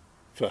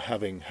for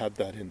having had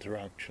that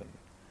interaction.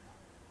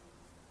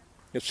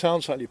 It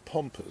sounds slightly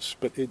pompous,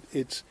 but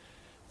it's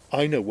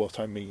I know what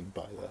I mean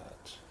by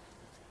that.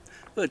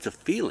 Well, it's a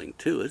feeling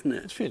too, isn't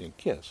it? It's feeling,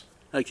 yes.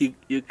 Like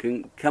you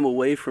can come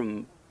away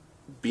from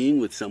being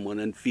with someone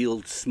and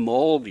feel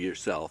small to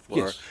yourself, or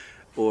Yes.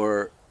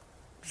 or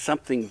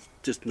something's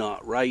just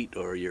not right,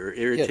 or you're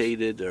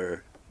irritated, Yes.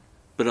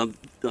 But on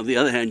the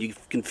other hand, you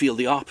can feel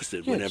the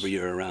opposite Yes. whenever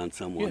you're around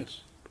someone.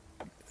 Yes.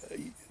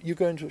 You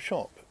go into a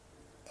shop,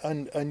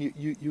 and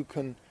you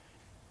can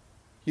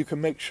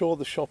make sure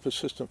the shop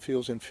assistant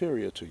feels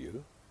inferior to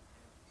you,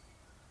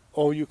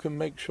 or you can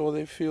make sure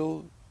they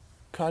feel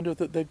kind of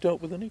that they've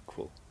dealt with an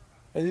equal.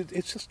 And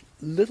it's just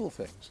little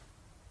things.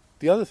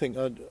 The other thing,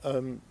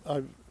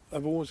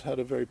 I've always had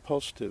a very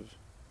positive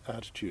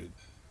attitude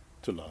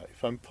to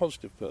life. I'm a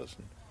positive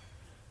person.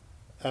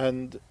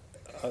 And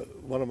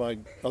one of my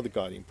other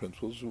guiding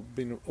principles has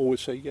been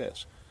always say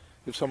yes.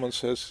 If someone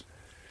says,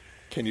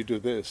 can you do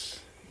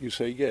this? You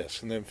say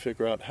yes, and then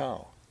figure out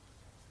how.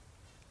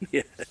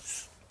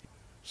 Yes.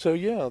 So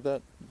yeah,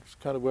 that's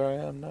kind of where I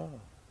am now.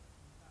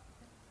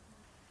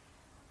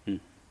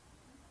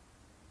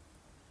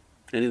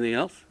 Anything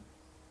else?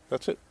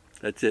 That's it.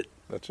 That's it.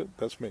 That's it.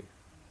 That's me.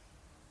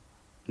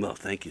 Well,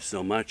 thank you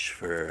so much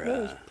for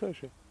It's a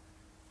pleasure.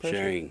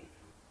 sharing.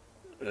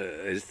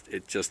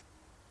 It's just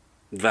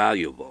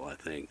valuable, I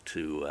think,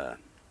 to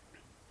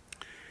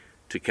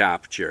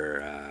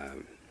capture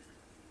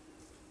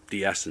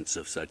the essence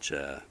of such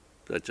a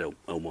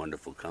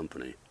wonderful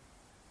company.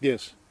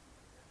 Yes,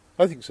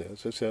 I think so.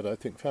 As I said, I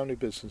think family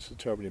business is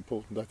terribly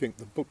important. I think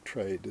the book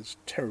trade is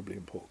terribly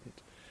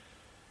important.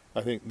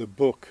 I think the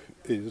book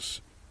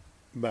is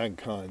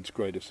mankind's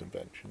greatest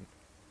invention.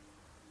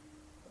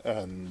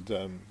 And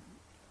the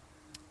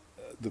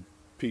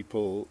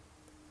people...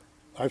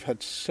 I've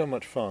had so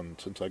much fun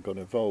since I got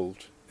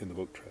involved in the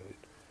book trade.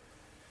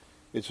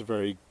 It's a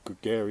very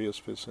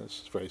gregarious business.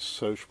 It's a very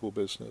sociable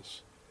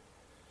business.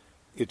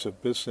 It's a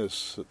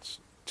business that's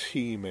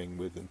teeming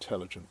with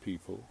intelligent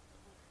people.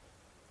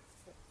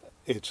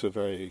 It's a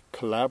very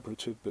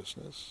collaborative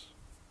business.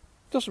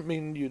 Doesn't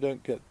mean you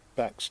don't get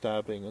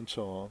backstabbing and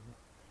so on.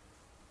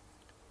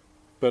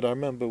 But I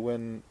remember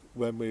when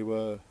we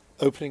were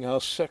opening our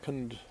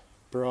second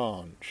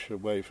branch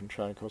away from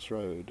Charing Cross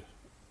Road,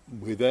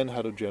 we then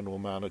had a general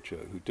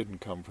manager who didn't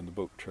come from the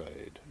book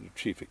trade, the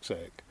chief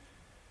exec.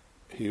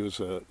 He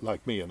was,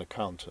 like me, an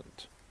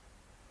accountant.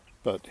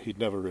 but he'd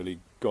never really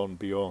gone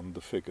beyond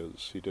the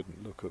figures. He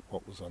didn't look at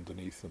what was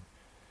underneath them.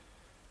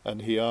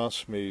 And he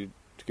asked me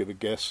to give a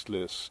guest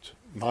list,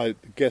 my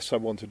guests I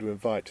wanted to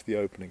invite to the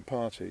opening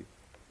party.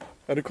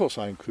 And of course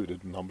I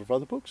included a number of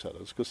other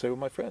booksellers because they were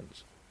my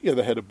friends.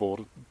 The head of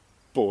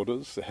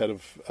Borders, the head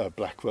of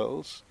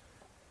Blackwell's,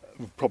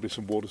 probably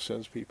some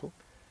Waterstones people.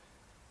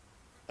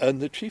 And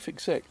the chief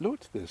exec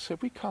looked at this and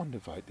said, "We can't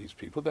invite these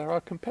people, they're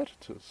our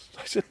competitors."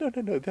 I said,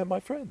 no, they're my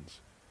friends.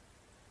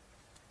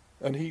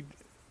 And he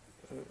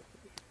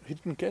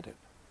didn't get it.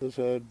 There's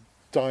a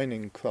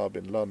dining club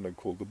in London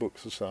called the Book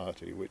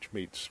Society, which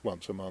meets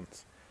once a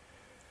month.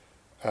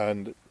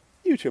 And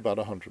usually about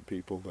 100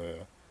 people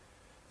there.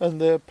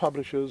 And they're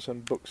publishers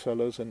and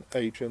booksellers and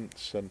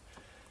agents and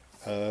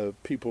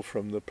people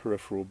from the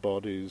peripheral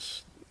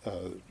bodies,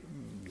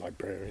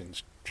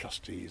 librarians,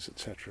 trustees,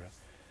 etc.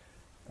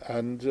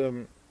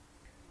 And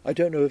I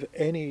don't know of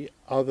any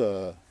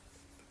other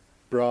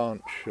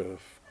branch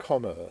of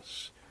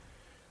commerce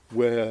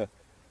where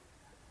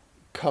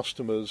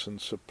customers and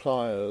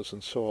suppliers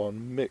and so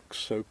on mix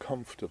so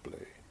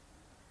comfortably.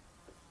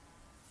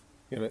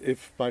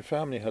 If my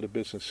family had a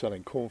business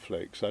selling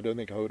cornflakes, I don't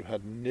think I would have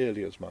had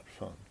nearly as much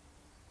fun.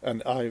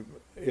 And my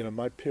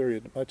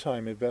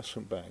time in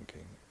investment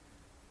banking,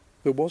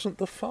 there wasn't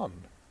the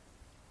fun.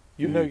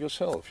 You know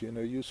yourself,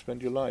 you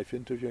spend your life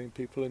interviewing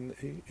people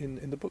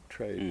in the book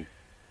trade.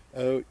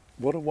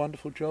 What a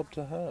wonderful job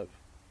to have.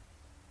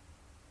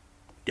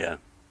 Yeah.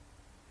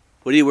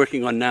 What are you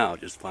working on now,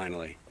 just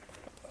finally?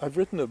 I've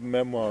written a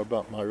memoir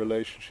about my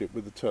relationship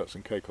with the Turks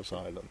and Caicos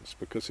Islands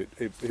because it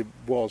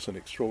was an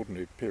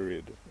extraordinary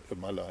period of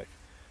my life.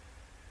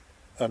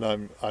 And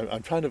I'm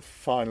trying to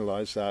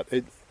finalise that.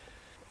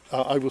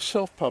 I will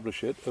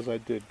self-publish it, as I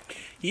did.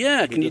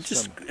 Yeah, can you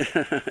just...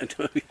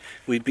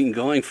 We've been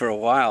going for a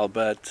while,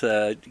 but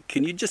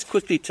can you just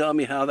quickly tell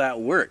me how that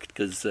worked?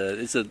 Because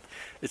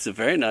it's a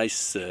very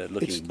nice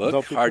looking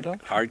book,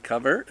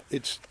 hardcover.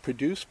 It's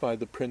produced by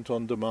the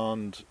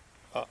print-on-demand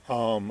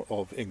arm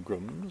of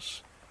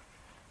Ingram's,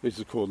 which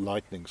is called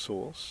Lightning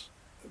Source.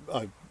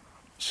 I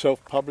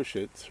self-publish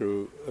it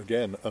through,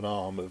 again, an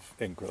arm of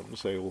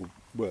Ingram's. They all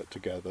work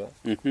together.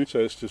 Mm-hmm. So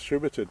it's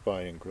distributed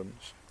by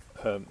Ingram's.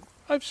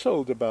 I've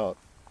sold about,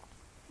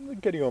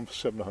 getting on for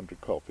 700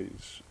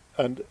 copies.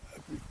 And,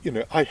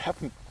 I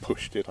haven't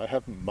pushed it. I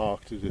haven't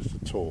marketed it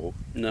at all.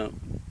 No.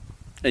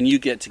 And you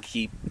get to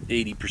keep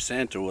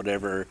 80% or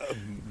whatever.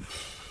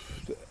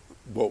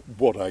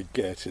 What I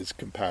get is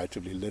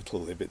comparatively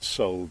little if it's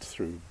sold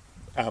through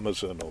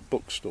Amazon or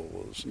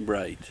bookstores.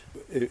 Right.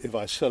 If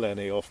I sell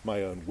any off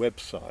my own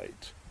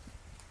website,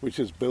 which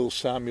is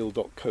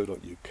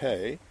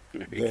billsamuel.co.uk,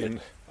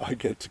 then I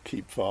get to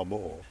keep far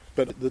more.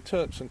 But the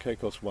Turks and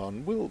Caicos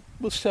one will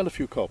sell a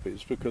few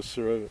copies because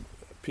there are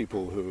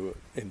people who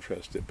are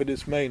interested, but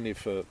it's mainly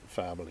for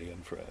family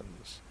and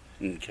friends.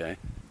 Okay.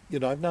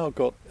 I've now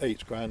got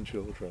 8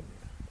 grandchildren,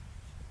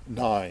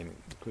 9,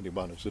 including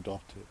one who's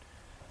adopted,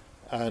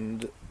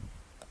 and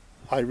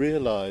I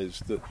realise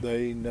that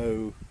they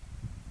know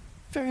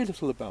very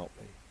little about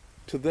me.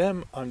 To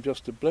them, I'm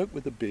just a bloke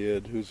with a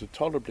beard who's a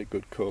tolerably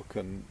good cook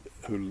and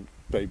who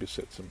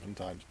babysits them from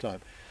time to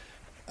time.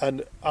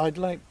 And I'd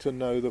like to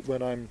know that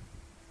when I'm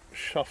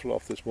shuffle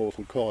off this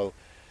mortal coil,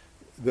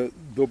 that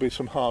there'll be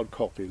some hard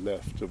copy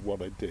left of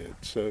what I did.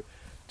 So,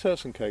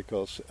 Turks and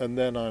Caicos, and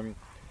then I'm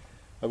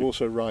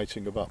also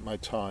writing about my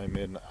time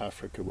in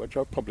Africa, which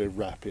I'll probably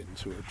wrap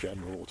into a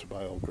general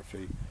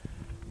autobiography,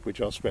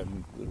 which I'll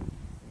spend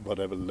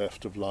whatever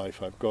left of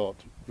life I've got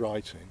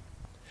writing.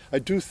 I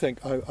do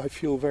think, I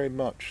feel very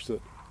much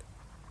that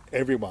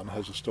everyone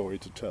has a story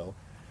to tell,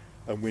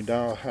 and we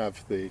now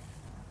have the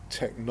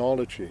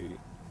technology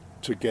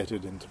to get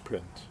it into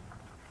print.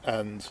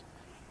 And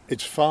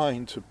it's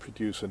fine to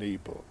produce an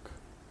e-book,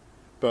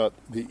 but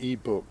the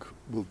e-book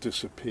will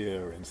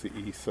disappear into the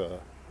ether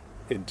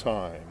in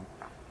time,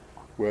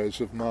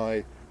 whereas of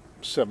my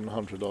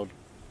 700-odd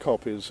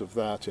copies of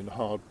that in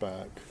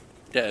hardback,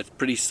 yeah, it's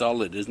pretty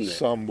solid, isn't it?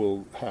 Some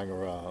will hang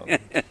around.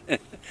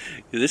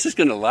 This is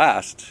going to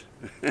last.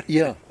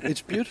 Yeah,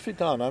 it's beautifully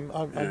done.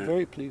 I'm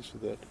very pleased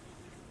with it.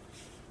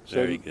 So,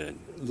 very good.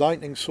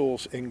 Lightning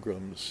Source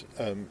Ingram's,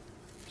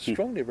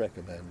 strongly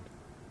recommend.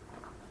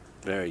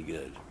 Very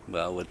good.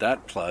 Well, with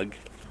that plug,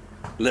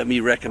 let me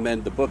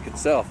recommend the book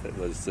itself. It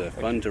was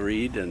fun to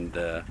read and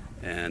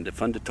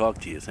fun to talk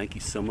to you. Thank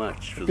you so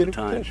much for the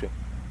time. It's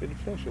been a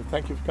pleasure.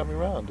 Thank you for coming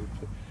around and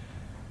for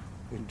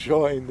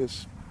enjoying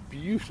this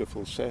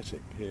beautiful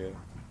setting here.